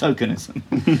obvious tokenism.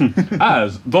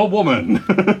 As the woman.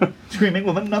 Screaming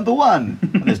Woman number 1.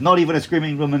 And there's not even a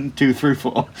Screaming Woman 2 through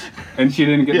 4. And she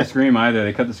didn't get Yeah. the scream either.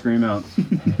 They cut the scream out.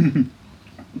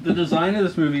 The design of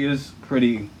this movie is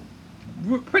pretty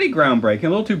groundbreaking. A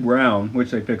little too brown,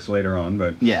 which they fix later on,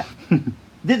 but Yeah.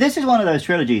 This is one of those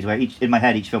trilogies where in my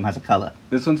head each film has a colour.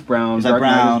 this one's brown. It's like Dark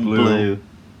Knight brown, is blue,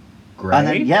 gray. and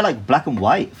then like black and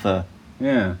white for.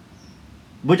 Yeah.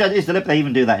 Which is deliberate. They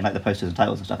even do that in like the posters and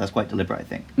titles and stuff. That's quite deliberate, I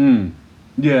think. Mm.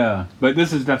 Yeah, but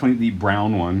this is definitely the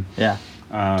brown one. Yeah.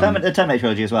 The Terminator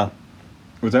trilogy as well.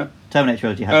 What's that? Terminator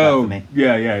trilogy has that Oh, for me.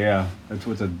 yeah. That's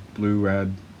what's a blue,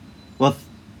 red. Well,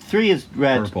 3 is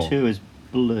red, Purple. 2 is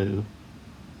blue.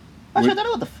 Actually, I don't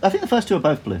know what I think the first 2 are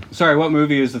both blue. Sorry, what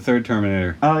movie is the third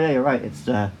Terminator? Oh yeah, you're right. It's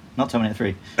not Terminator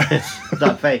 3. It's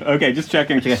Dark Fate, Okay, just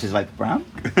checking. which I guess is like brown.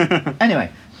 Anyway,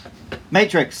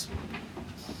 Matrix.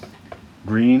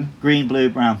 Green. Green, blue,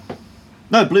 brown.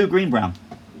 No, blue, green, brown.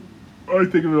 I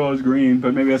think of it all as green,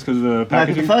 but maybe that's because of the No, 'cause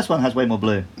packaging. the first one has way more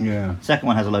blue. Yeah. Second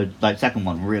one has a load. Like second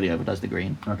one really overdoes the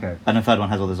green, Okay. and the third one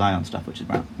has all the Zion stuff, which is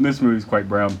brown. This movie's quite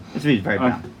brown. This movie's very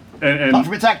brown. And Apart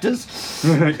from its actors.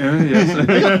 yes.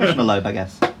 You're Commissioner Loeb, I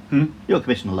guess. Hmm? You're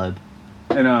Commissioner Loeb.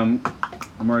 And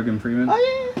Morgan Freeman.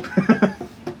 Oh yeah.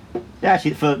 Yeah,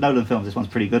 actually, for Nolan films, this one's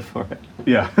pretty good for it.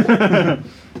 Yeah.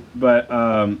 But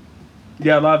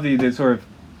yeah, I love the sort of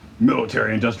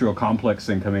military-industrial complex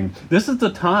thing coming. This is the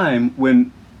time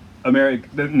when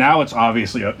now it's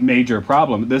obviously a major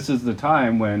problem. This is the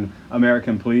time when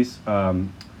American police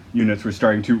units were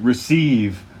starting to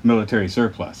receive military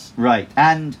surplus. Right,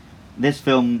 and this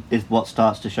film is what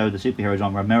starts to show the superhero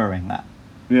genre mirroring that,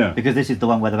 Yeah. because this is the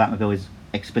one where the Batmobile is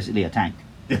explicitly a tank.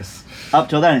 Yes. Up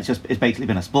till then, it's basically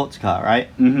been a sports car, right?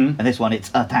 Mm-hmm. And this one, it's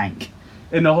a tank.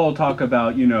 And the whole talk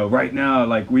about, right now,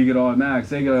 like, we get automatics,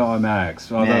 they get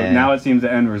automatics. Although Yeah. now it seems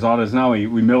the end result is now we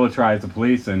militarize the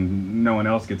police and no one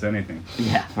else gets anything.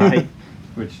 Yeah, right.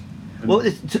 Which, Well,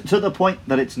 it's to the point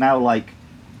that it's now like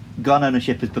gun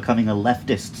ownership is becoming a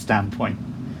leftist standpoint.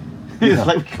 It's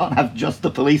like we can't have just the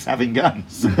police having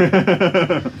guns.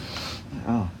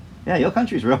 Oh, yeah, your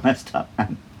country's real messed up,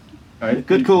 man.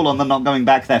 Good call on them not going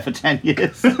back there for 10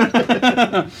 years.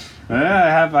 I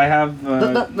have.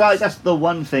 Like, that's the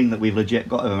one thing that we've legit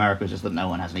got of America, is just that no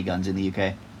one has any guns in the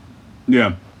UK.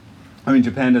 Yeah. I mean,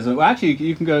 Japan doesn't. Well, actually,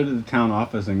 you can go to the town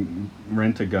office and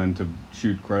rent a gun to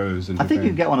shoot crows. In I think you Japan.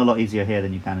 can get one a lot easier here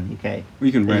than you can in the UK.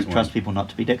 You can They rent just trust one. people not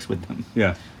to be dicks with them.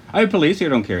 Yeah. Police here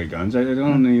don't carry guns. I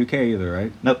don't in the UK either,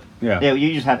 right? Nope. Yeah. Yeah,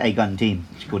 you just have a gun team,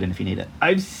 which you called in if you need it.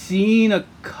 I've seen a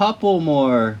couple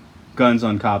more guns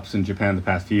on cops in Japan the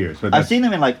past few years. But I've that's- seen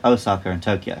them in like Osaka and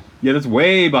Tokyo. Yeah, that's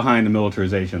way behind the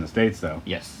militarization in the States, though.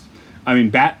 Yes. I mean,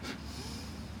 Batman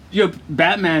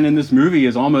in this movie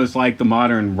is almost like the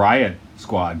modern Riot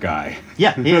Squad guy.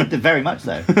 Yeah, very much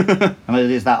so. I mean,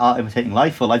 is that art imitating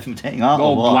life or life imitating art?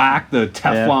 All or what? black, the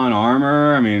Teflon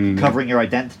armor. I mean, Covering your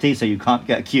identity so you can't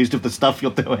get accused of the stuff you're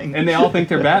doing. and they all think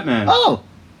they're Batman. Oh!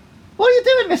 What are you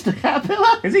doing, Mr.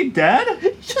 Caterpillar? Is he dead?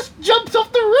 He just jumped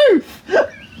off the roof!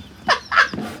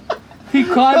 He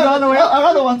climbed all the way up. Our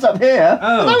other one's up here.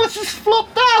 Oh. And that was just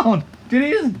flopped down! Did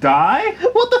he just die?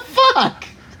 What the fuck?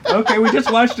 Okay, we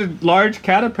just watched a large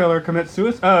caterpillar commit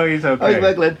suicide. Oh, he's okay. Oh, he's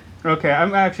wiggling. Okay,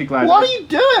 I'm actually glad. What are you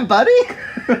doing, buddy?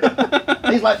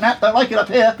 He's like, nah, don't like it up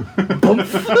here.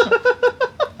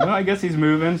 Well, I guess he's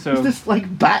moving, so Is this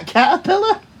like bat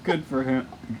caterpillar? good for him.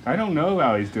 I don't know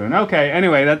how he's doing. Okay,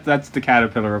 anyway, that's the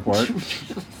caterpillar report.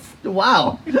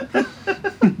 Wow.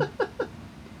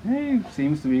 He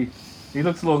seems to be. He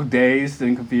looks a little dazed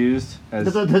and confused.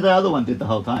 The other one did the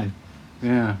whole time.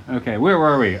 Yeah. Okay. Where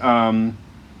were we?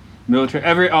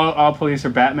 Military. All police are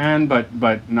Batman,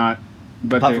 but not.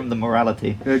 But Apart they- from the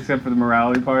morality. except for the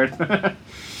morality part.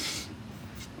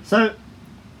 So,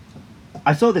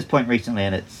 I saw this point recently,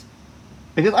 and it's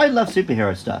because I love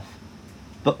superhero stuff,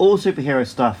 but all superhero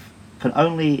stuff can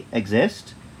only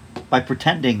exist by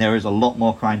pretending there is a lot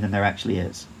more crime than there actually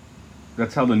is.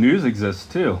 That's how the news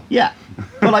exists too. Yeah,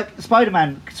 but like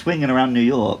Spider-Man swinging around New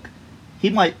York, he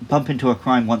might bump into a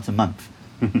crime once a month,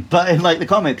 but in like the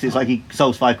comics, it's like he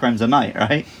solves 5 crimes a night,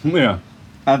 right? Yeah.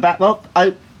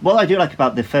 What I do like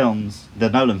about the films, the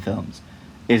Nolan films,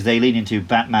 is they lean into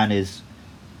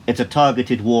it's a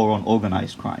targeted war on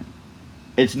organised crime.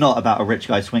 It's not about a rich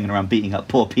guy swinging around beating up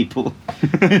poor people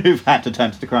who've had to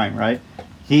turn to the crime, right?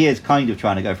 He is kind of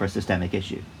trying to go for a systemic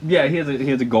issue. Yeah, he has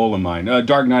a goal in mind.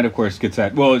 Dark Knight, of course, gets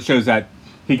that. Well, it shows that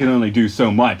he can only do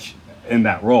so much in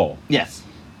that role. Yes.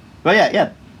 But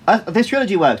yeah. This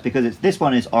trilogy works because this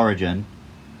one is origin,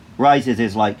 Rises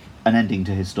is like an ending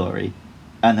to his story,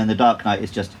 and then The Dark Knight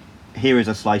is just, here is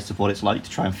a slice of what it's like to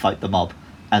try and fight the mob.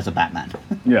 as a Batman.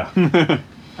 Yeah. And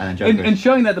then Joker. and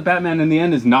showing that the Batman in the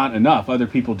end is not enough. Other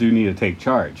people do need to take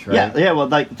charge, right? Yeah, well,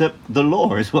 like, the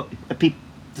law is what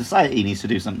society needs to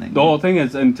do something. The whole thing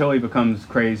is until he becomes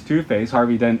crazed Two-Face,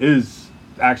 Harvey Dent is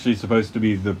actually supposed to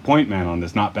be the point man on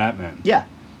this, not Batman. Yeah,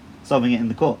 solving it in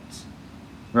the courts.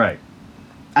 Right.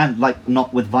 And, like,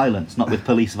 not with violence, not with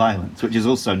police violence, which is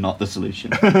also not the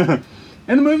solution.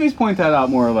 And the movies point that out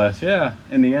more or less, yeah,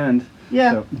 in the end.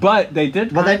 Yeah. So, but they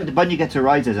did... But then when you get to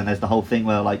Rises and there's the whole thing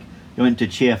where, like, you're meant to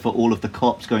cheer for all of the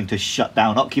cops going to shut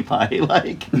down Occupy,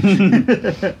 like...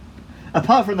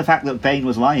 Apart from the fact that Bane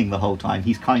was lying the whole time,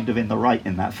 he's kind of in the right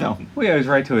in that film. Well, yeah, he was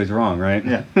right till he's wrong, right?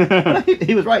 Yeah.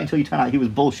 He was right until he turned out he was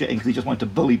bullshitting because he just wanted to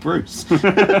bully Bruce.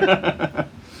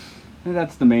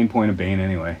 That's the main point of Bane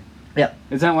anyway. Yeah.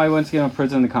 Is that why once he got in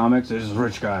prison in the comics, there's this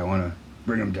rich guy, I want to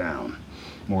bring him down,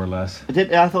 more or less.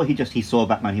 I thought he saw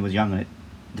Batman, he was young, and it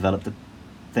developed a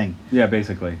thing. Yeah,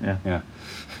 basically. Yeah.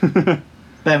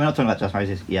 But we're not talking about Just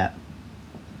Rises yet.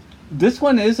 This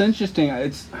one is interesting.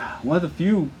 It's one of the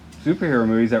few superhero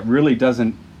movies that really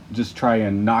doesn't just try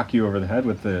and knock you over the head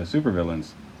with the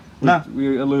supervillains. No.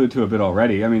 We alluded to a bit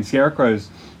already. I mean, Scarecrow's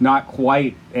not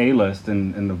quite A-list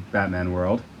in the Batman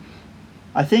world.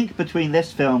 I think between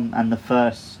this film and the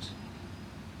first,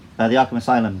 the Arkham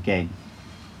Asylum game,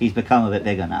 he's become a bit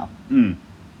bigger now.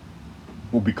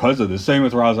 Well, because of this. Same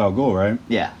with Ra's al Ghul, right?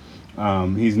 Yeah.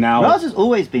 He's now... Ra's has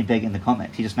always been big in the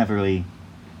comics. He just never really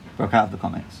broke out of the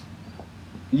comics.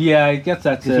 Yeah, I guess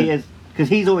that's it. Because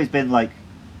he's always been like...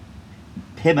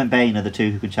 Him and Bane are the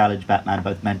two who can challenge Batman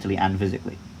both mentally and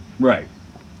physically. Right.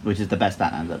 Which is the best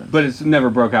Batman villain. But it's never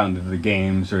broke out into the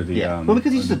games or the... Yeah. Well,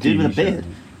 because he's just a dude with a beard.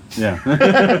 Yeah.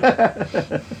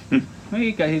 Well,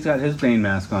 he's got his Bane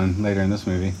mask on later in this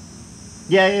movie.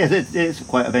 Yeah, it's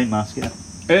quite a Bane mask, yeah.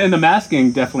 And the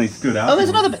masking definitely stood out. Oh, there's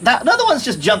another one's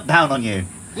just jumped down on you.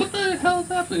 What the hell is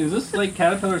happening? Is this like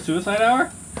Caterpillar Suicide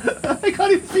Hour? I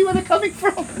can't even see where they're coming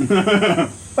from.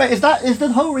 Wait, is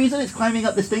the whole reason it's climbing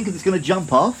up this thing because it's going to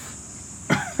jump off?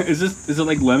 Is it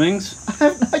like lemmings?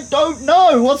 I don't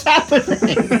know what's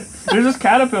happening. There's just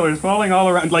caterpillars falling all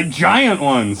around, like giant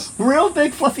ones. Real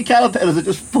big fluffy caterpillars are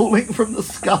just falling from the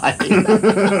sky.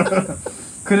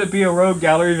 Could it be a rogue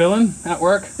gallery villain at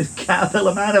work? Is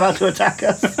Caterpillar Man about to attack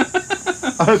us?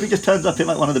 I hope he just turns up in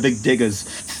like one of the big diggers.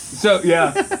 So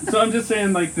yeah, so I'm just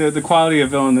saying like the quality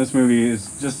of villain in this movie is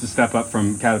just a step up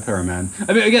from Caterpillar Man.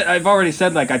 I mean, again, I've already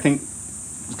said like I think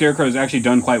Scarecrow's actually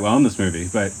done quite well in this movie,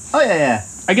 but oh yeah.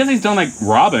 I guess he's done like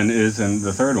Robin is in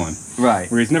the third one, right?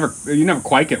 Where you never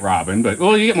quite get Robin, but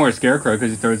you get more Scarecrow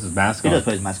because he throws his mask on. He does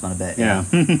put his mask on a bit. Yeah.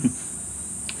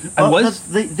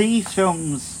 These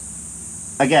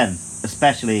films, again,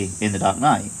 especially in The Dark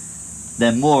Knight,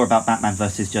 they're more about Batman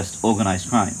versus just organized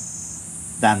crime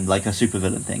than like a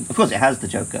supervillain thing. Of course, it has the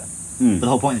Joker. But the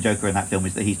whole point of the Joker in that film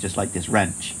is that he's just like this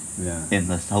wrench in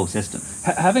the whole system.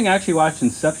 Having actually watched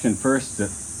Inception first,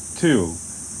 too,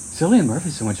 Cillian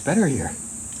Murphy's so much better here.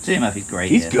 Cillian Murphy's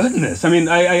great. He's good in this. I mean,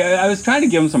 I was trying to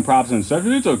give him some props in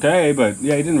Inception. It's okay, but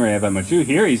yeah, he didn't really have that much.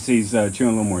 Here, he's chewing a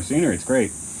little more scenery. It's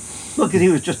great. Well, because he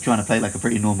was just trying to play like a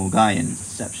pretty normal guy in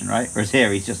Inception, right? Whereas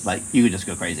here, he's just like, you could just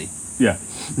go crazy. Yeah.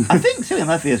 I think Cillian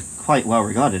Murphy is quite well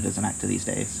regarded as an actor these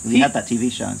days. He had that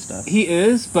TV show and stuff. He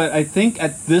is, but I think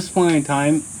at this point in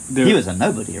time... He was a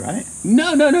nobody, right?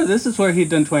 No. This is where he'd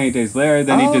done 28 Days Later.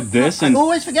 Then he did this. I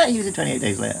always forget he was in 28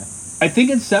 Days Later. I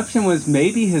think Inception was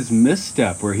maybe his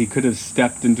misstep where he could have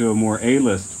stepped into a more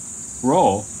A-list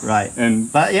role. Right.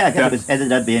 But yeah, I guess it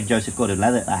ended up being Joseph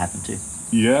Gordon-Levitt that happened to.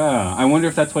 Yeah. I wonder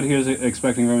if that's what he was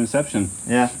expecting from Inception.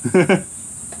 Yeah.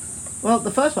 Well,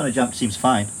 the first one I jumped seems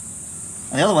fine.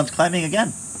 And the other one's climbing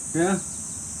again. Yeah.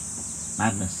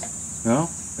 Madness. No?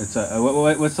 It's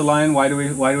what's the line? Why do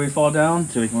we fall down?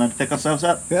 So we can learn to pick ourselves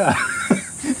up. Yeah.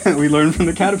 We learn from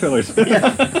the caterpillars.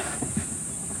 Yeah.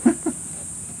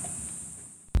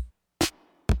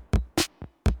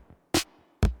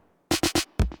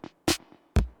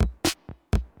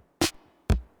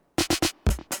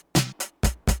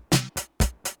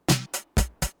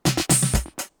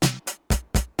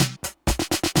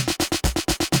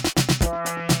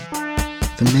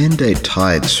 The mandate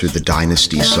tides through the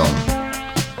Dynasty song.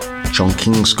 John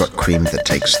King's got cream that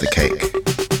takes the cake.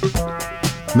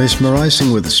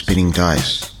 Mesmerizing with the spinning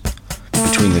dice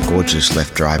between the gorges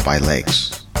left dry by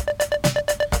lakes.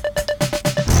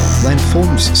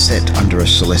 Landforms set under a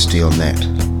celestial net,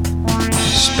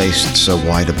 spaced so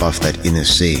wide above that inner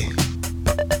sea.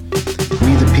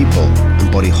 We the people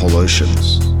embody whole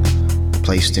oceans,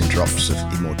 placed in drops of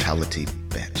immortality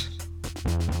bet.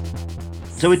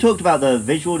 So we talked about the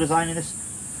visual design in this.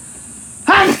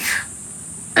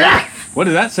 What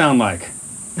did that sound like?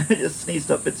 I just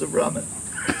sneezed up bits of ramen.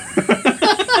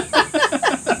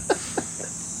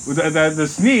 The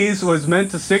sneeze was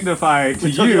meant to signify to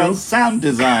We're talking you. about sound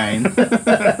design.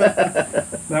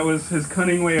 That was his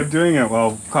cunning way of doing it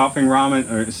while coughing ramen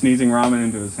or sneezing ramen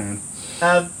into his hand.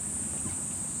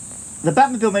 The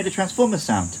Batmobile made a Transformers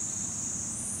sound.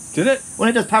 Did it? When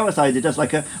it does power slides, it does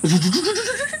like a...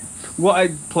 Well, I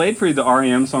played for you the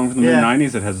REM song from the Yeah.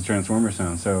 mid-90s that has a Transformer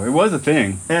sound, so it was a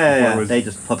thing. Yeah, before yeah, it was they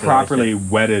just popularized properly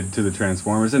wedded to the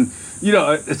Transformers. And, you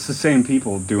know, it's the same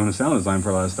people doing the sound design for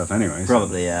a lot of stuff anyway. so,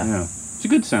 Probably, yeah. Yeah. It's a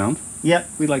good sound. Yep.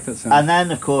 We like that sound. And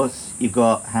then, of course, you've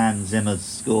got Hans Zimmer's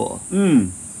score.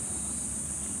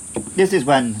 This is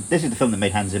the film that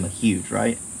made Hans Zimmer huge,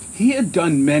 right? He had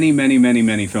done many, many, many,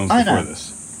 many films I before know.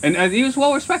 this. And he was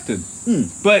well respected. Hmm.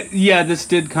 But, yeah, this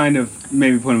did kind of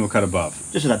maybe put him a cut above.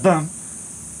 Just like bum,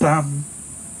 bum,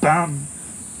 bum,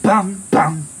 bum,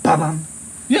 bum, bum, bum.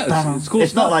 Yeah, bum. it's cool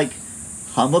It's stuff. not like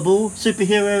hummable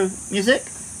superhero music,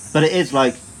 but it is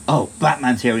like, oh,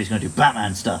 Batman's here, he's going to do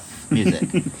Batman stuff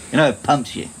music. You know, it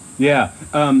pumps you. Yeah.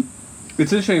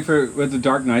 It's interesting with the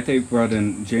Dark Knight they brought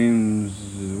in James,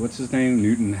 what's his name?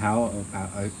 Newton Howell?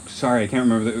 Sorry, I can't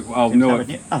remember. I'll know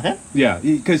it. Oh, him? Yeah,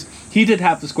 because he did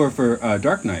half the score for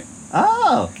Dark Knight.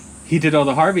 Oh, He did all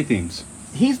the Harvey themes.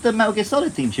 he's the Metal Gear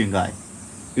Solid theme tune guy.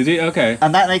 Is he? Okay.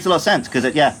 And that makes a lot of sense, because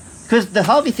the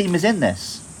Harvey theme is in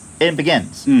this. It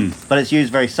begins. Mm. But it's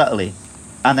used very subtly.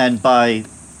 And then by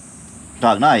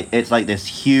Dark Knight, it's like this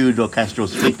huge orchestral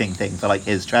sweeping thing for like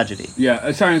his tragedy.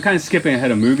 Yeah, sorry, I'm kind of skipping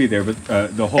ahead of movie there, but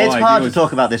the whole It's idea hard was... to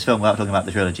talk about this film without talking about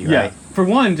the trilogy, Yeah, right? for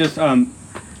one, just,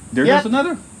 there Yeah. goes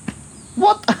another.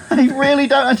 What? I really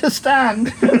don't understand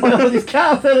why all these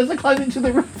caterpillars are climbing to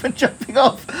the roof and jumping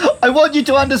off. I want you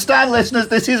to understand, listeners,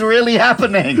 this is really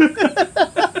happening.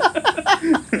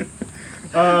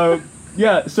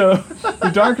 Yeah, so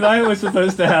the Dark Knight was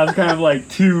supposed to have kind of like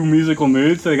two musical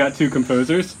moods, so they got two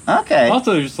composers. Okay.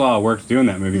 Also, there's just a lot of work doing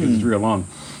that movie because it's real long.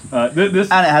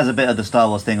 This, And it has a bit of the Star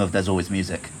Wars thing of there's always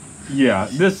music. yeah,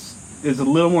 this is a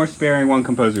little more sparing. One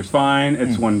composer's fine.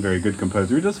 It's one very good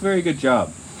composer who does a very good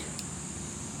job.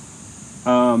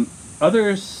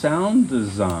 Other sound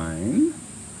design.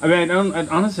 I mean,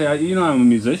 honestly, I'm a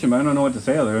musician, but I don't know what to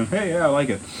say other than, hey, yeah, I like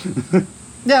it.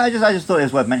 Yeah, I just thought it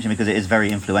was worth mentioning because it is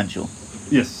very influential.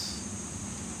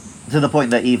 Yes. To the point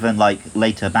that even like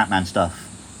later Batman stuff,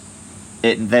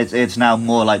 it's now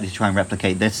more likely to try and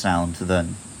replicate this sound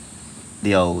than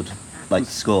the old like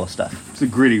score stuff. It's a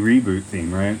gritty reboot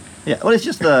theme, right? Yeah, well, it's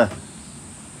just the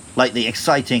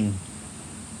exciting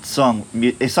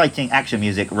exciting action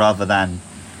music rather than.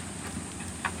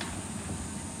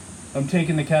 I'm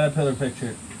taking the caterpillar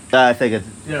picture. I figured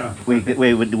Yeah. we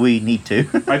need to.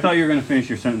 I thought you were going to finish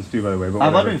your sentence too, by the way. But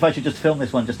I'm whatever. wondering if I should just film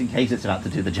this one just in case it's about to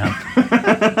do the jump.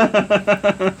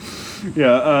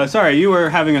 Yeah, sorry, you were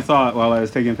having a thought while I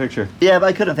was taking a picture. Yeah, but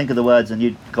I couldn't think of the words, and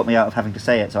you got me out of having to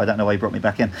say it, so I don't know why you brought me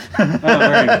back in. Oh,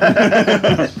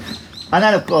 right. And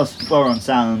then, of course, while we're on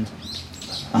sound,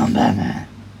 I'm Batman.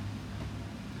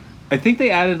 I think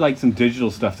they added like some digital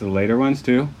stuff to the later ones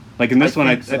too. Like in this one,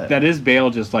 think so. that is Bale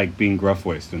just like being gruff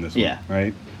voiced in this Yeah. one,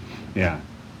 right? Yeah.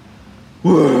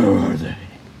 Where are they?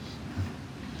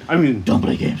 I mean, Don't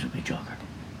play games with me, Joker.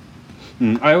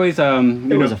 I always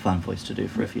It was a fun voice to do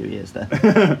for a few years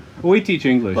there. we teach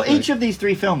English. Well, right? each of these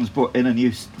three films brought in a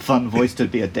new fun voice to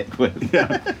be a dick with.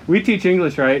 Yeah, we teach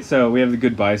English, right? So we have the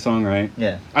goodbye song, right?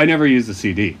 Yeah. I never use the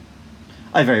CD,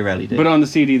 I very rarely do. but on the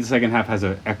CD, the second half has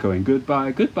a echoing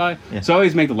goodbye, goodbye. Yeah. So I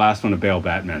always make the last one a Bale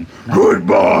Batman.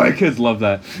 Goodbye. Kids love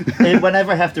that.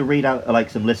 Whenever I have to read out like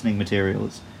some listening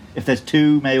materials, if there's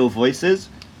two male voices,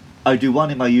 I do one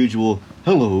in my usual,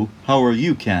 hello, how are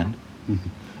you, Ken?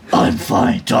 I'm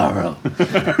fine, Taro.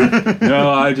 No,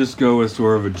 I just go with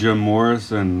sort of a Jim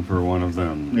Morrison for one of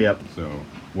them. Yep. So,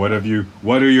 what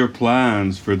are your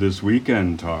plans for this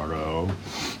weekend, Taro?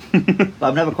 But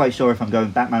I'm never quite sure if I'm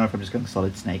going Batman or if I'm just going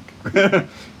Solid Snake.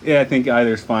 Yeah, I think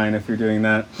either's fine if you're doing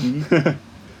that.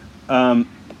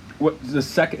 What the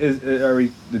second is? Are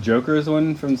we the Joker is the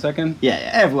one from the second? Yeah,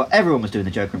 everyone was doing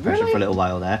the Joker impression Really? for a little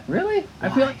while there. Really? I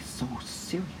Why feel like so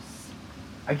serious?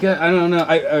 I don't know.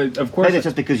 I of course. Maybe it's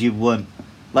just because you weren't.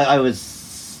 Like, I was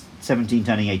 17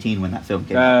 turning 18 when that film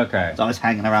came out. Okay. So I was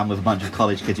hanging around with a bunch of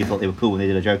college kids who thought they were cool when they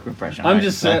did a Joker impression. I'm right?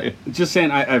 just So- just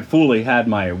saying I fully had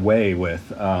my way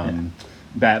with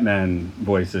Batman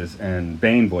voices and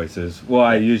Bane voices. Well,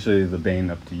 I usually the Bane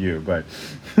up to you, but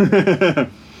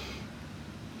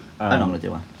I'm not going to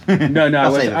do one. no,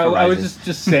 I'll save it for I was Rises.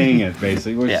 just saying it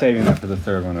basically. We're Yeah. saving that for the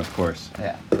third one, of course.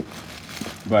 Yeah.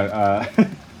 But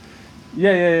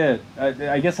yeah.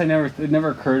 I guess it never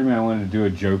occurred to me I wanted to do a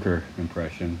Joker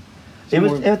impression.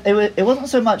 It wasn't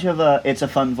so much of a it's a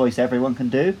fun voice everyone can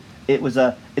do.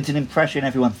 It's an impression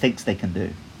everyone thinks they can do.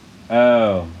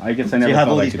 Oh, I guess I never. So you have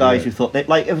thought all I these could do guys it. who thought it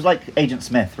was like Agent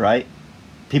Smith, right?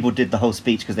 People did the whole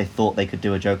speech because they thought they could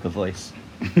do a Joker voice.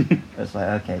 It's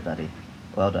like, okay, buddy,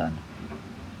 well done.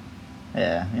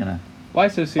 Yeah, you know. Why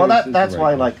so serious? Well, is the that's right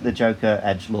why word. like the Joker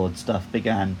edgelord stuff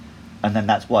began, and then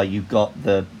that's why you got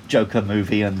the Joker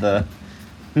movie and the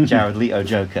Jared Leto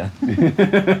Joker.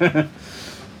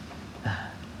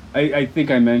 I think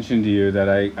I mentioned to you that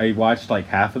I watched like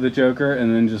half of the Joker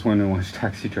and then just went and watched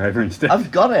Taxi Driver instead.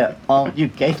 I've got it. You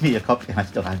gave me a copy. I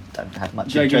still don't have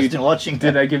much Did I give interest you- in watching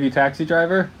Did it. I give you Taxi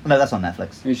Driver? No, that's on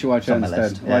Netflix. You should watch It's that on my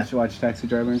instead. list, yeah. Watch Taxi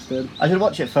Driver instead. I should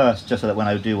watch it first, just so that when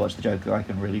I do watch the Joker, I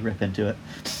can really rip into it.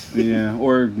 Yeah,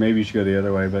 or maybe you should go the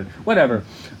other way, but whatever.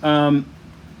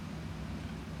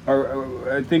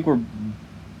 I think we're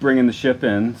bringing the ship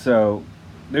in, so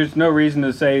there's no reason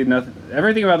to say nothing.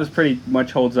 Everything about this pretty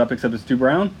much holds up except it's too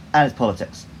brown And it's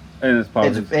politics. and it's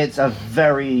politics. It's a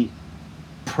very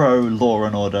pro-law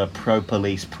and order,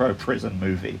 pro-police, pro-prison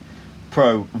movie.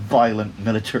 Pro-violent,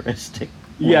 militaristic.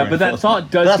 Yeah, law but that enforcement.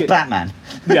 thought does But that's get- Batman.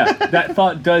 Yeah, that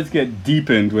thought does get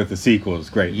deepened with the sequels.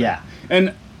 Great. Yeah.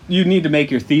 And you need to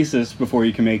make your thesis before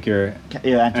you can make your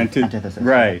Yeah, anti- antithesis.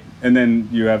 Right, and then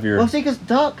you have your. Well, see, because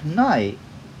Dark Knight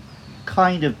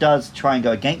kind of does try and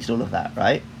go against all of that,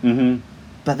 right? Hmm.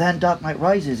 But then Dark Knight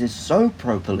Rises is so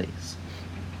pro-police.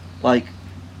 Like,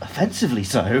 offensively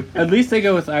so. At least they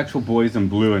go with actual boys in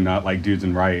blue and not like dudes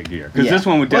in riot gear. Because Yeah. this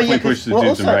one would Well, definitely yeah, push the 'cause-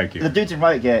 dudes in also, riot gear. The dudes in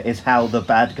riot gear is how the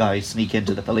bad guys sneak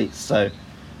into the police, so...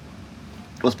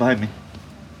 What's behind me?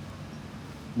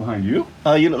 Behind you?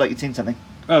 Oh, you look like you'd seen something.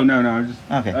 Oh no, I was just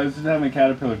Okay. I was just having a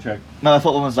caterpillar check. No, I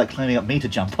thought one was like climbing up me to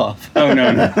jump off. Oh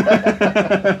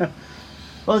no.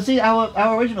 Well, see,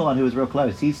 our original one who was real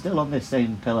close, he's still on this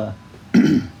same pillar.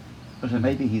 So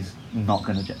maybe he's not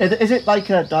going to jump. Is it like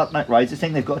a Dark Knight Rises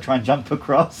thing? They've got to try and jump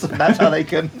across, and that's how they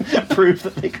can prove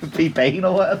that they could be Bane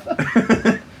or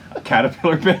whatever?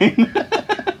 Caterpillar Bane.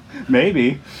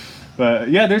 Maybe. But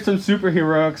yeah, there's some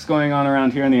superheroics going on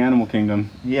around here in the animal kingdom.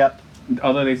 Yep.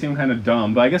 Although they seem kind of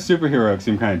dumb, but I guess superheroics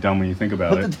seem kind of dumb when you think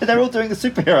about But it. they're all doing the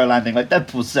superhero landing like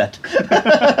Deadpool said.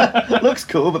 Looks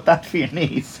cool, but bad for your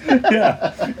knees.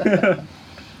 Yeah.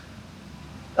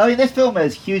 I mean, this film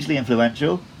is hugely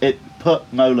influential. It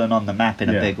put Nolan on the map in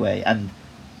a Yeah. big way. And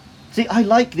see, I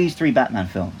like these three Batman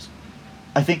films.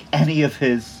 I think any of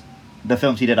the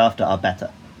films he did after are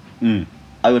better. Mm.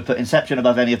 I would put Inception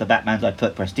above any of the Batmans. I'd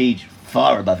put Prestige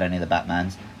far above any of the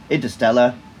Batmans.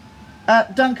 Interstellar.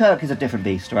 Dunkirk is a different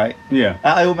beast, right? Yeah.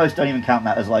 I almost don't even count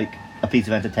that as like a piece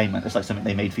of entertainment. It's like something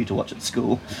they made for you to watch at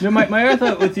school. No, my other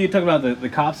thought with you talking about the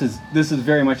cops is this is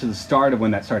very much at the start of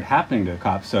when that started happening to the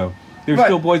cops. So there's Right.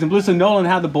 still boys in blue. So Nolan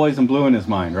had the boys in blue in his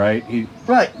mind, right?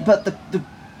 Right, but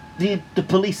the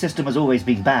police system has always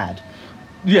been bad.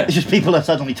 Yeah. It's just people are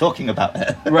suddenly talking about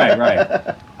it.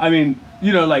 Right. I mean,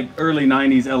 like early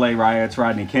 '90s LA riots,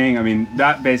 Rodney King. I mean,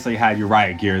 that basically had your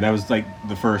riot gear. That was like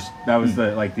the first. That was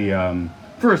the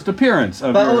first appearance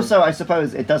of. But your- also, I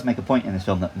suppose it does make a point in this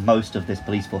film that most of this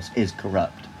police force is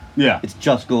corrupt. yeah. It's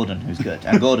just Gordon who's good,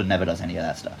 and Gordon never does any of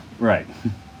that stuff. Right.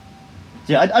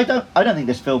 So yeah, I don't think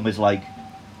this film is like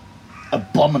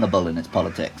abominable in its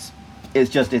politics. It's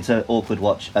just it's an awkward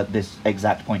watch at this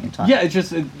exact point in time. Yeah, it's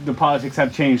just the politics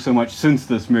have changed so much since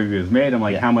this movie was made. I'm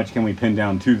like, Yeah. how much can we pin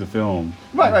down to the film?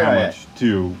 Right, and right, how right, much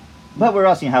to? But we're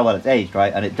asking how well it's aged,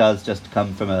 right? And it does just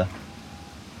come from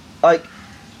like,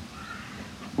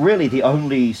 really the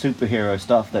only superhero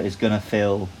stuff that is going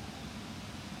to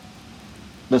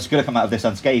that's going to come out of this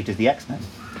unscathed is the X-Men.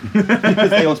 Because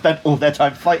they all spent all their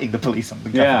time fighting the police and the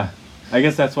Yeah. government. I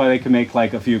guess that's why they can make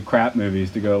like a few crap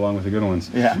movies to go along with the good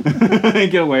ones. Yeah.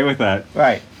 Get away with that.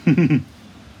 Right.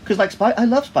 Because, like, I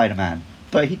love Spider-Man,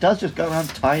 but he does just go around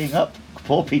tying up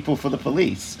poor people for the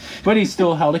police. But he's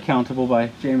still held accountable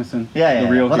by Jameson, Yeah. the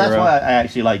real Well, hero. that's why I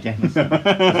actually like Jameson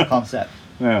as a concept.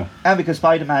 Yeah. And because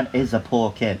Spider-Man is a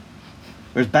poor kid.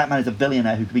 Whereas Batman is a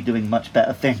billionaire who could be doing much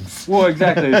better things. Well,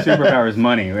 exactly. His superpower is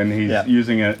money, and he's Yeah.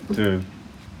 using it to,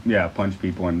 punch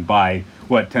people and buy,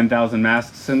 10,000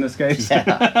 masks in this case?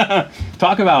 Yeah.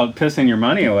 Talk about pissing your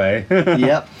money away.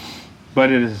 Yep.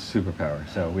 But it is a superpower,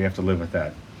 so we have to live with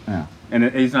that. Yeah. And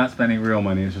he's not spending real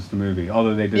money, it's just a movie.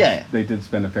 Although they did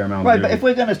spend a fair amount Right, on but the if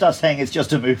we're going to start saying it's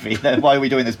just a movie, then why are we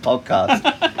doing this podcast?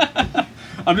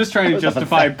 I'm just trying to That was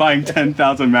justify buying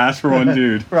 10,000 masks for one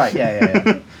dude. Right,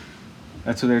 yeah.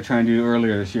 That's what they were trying to do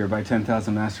earlier this year, buy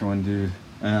 10,000 masks for one dude.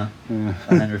 Yeah. Yeah.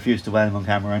 And then refuse to wear them on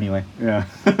camera anyway. Yeah.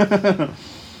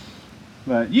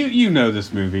 But you know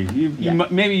this movie. Yeah.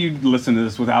 Maybe you listen to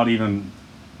this without even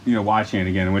watching it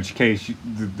again. In which case,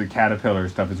 the caterpillar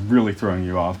stuff is really throwing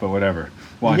you off. But whatever.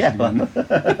 Watch it again.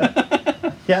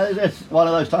 Yeah, it's one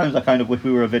of those times I kind of wish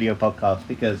we were a video podcast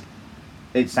because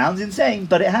it sounds insane,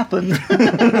 but it happened.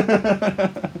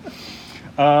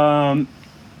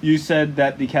 You said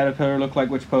that the caterpillar looked like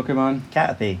which Pokemon?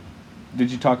 Caterpie. Did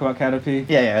you talk about Caterpie?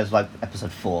 Yeah, it was like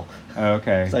episode 4. Oh,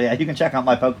 okay. So yeah, you can check out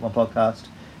my Pokemon podcast.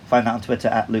 Find that on Twitter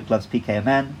at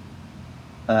LukeLovesPKMN.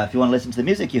 If you want to listen to the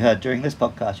music you heard during this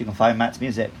podcast, you can find Matt's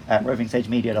music at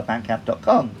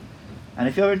rovingsagemedia.bandcamp.com. And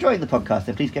if you're enjoying the podcast,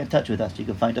 then please get in touch with us. You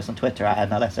can find us on Twitter at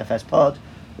MLSFSPod.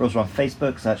 We're also on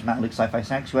Facebook, search Matt and Luke Sci-Fi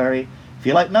Sanctuary. If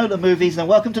you like Nolan movies, then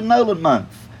welcome to Nolan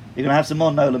Month. You're going to have some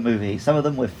more Nolan movies, some of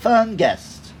them with fun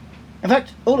guests. In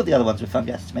fact, all of the other ones with fun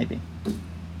guests, maybe.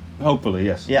 Hopefully,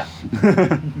 yes. Yeah.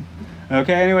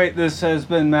 Okay, anyway, this has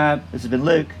been Matt. This has been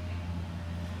Luke.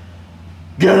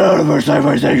 Get out of our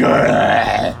sci-fi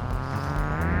sanctuary!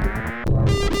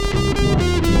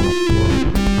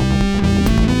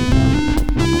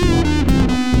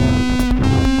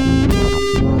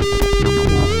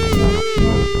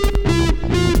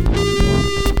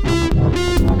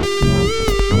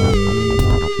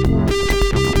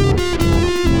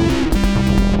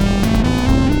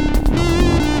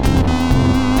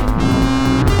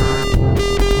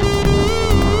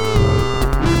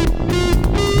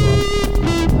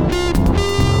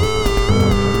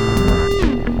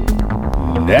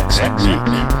 Next week,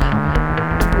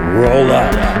 roll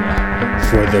up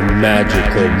for the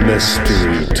Magical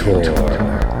Mystery Tour.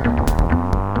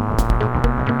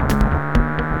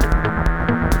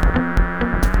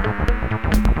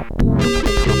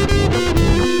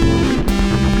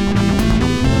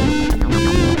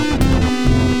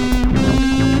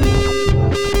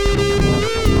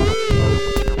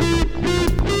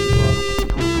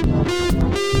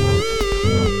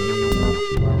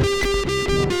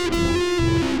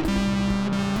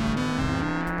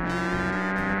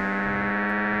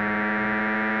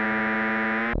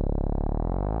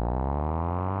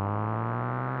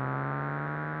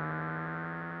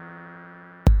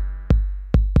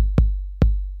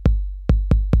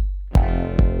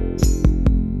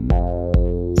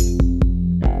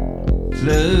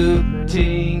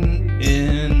 Floating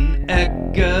in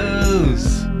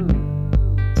echoes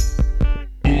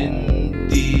in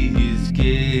these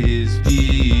gates,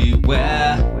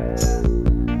 beware.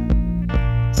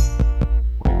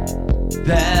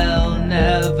 There'll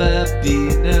never be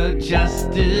no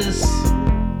justice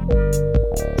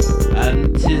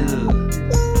until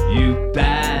you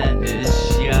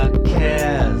banish your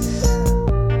cares.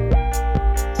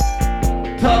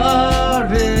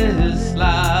 Porous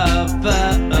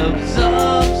lava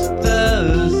absorbs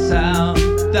the sound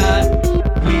that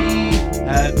we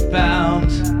had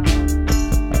found.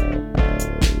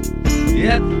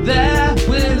 Yet there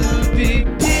will be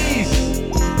peace.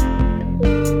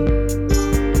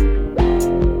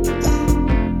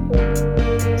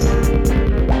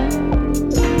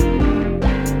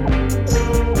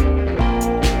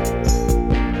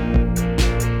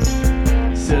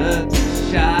 Such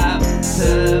sharp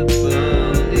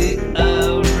hyperbole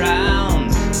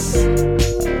around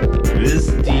this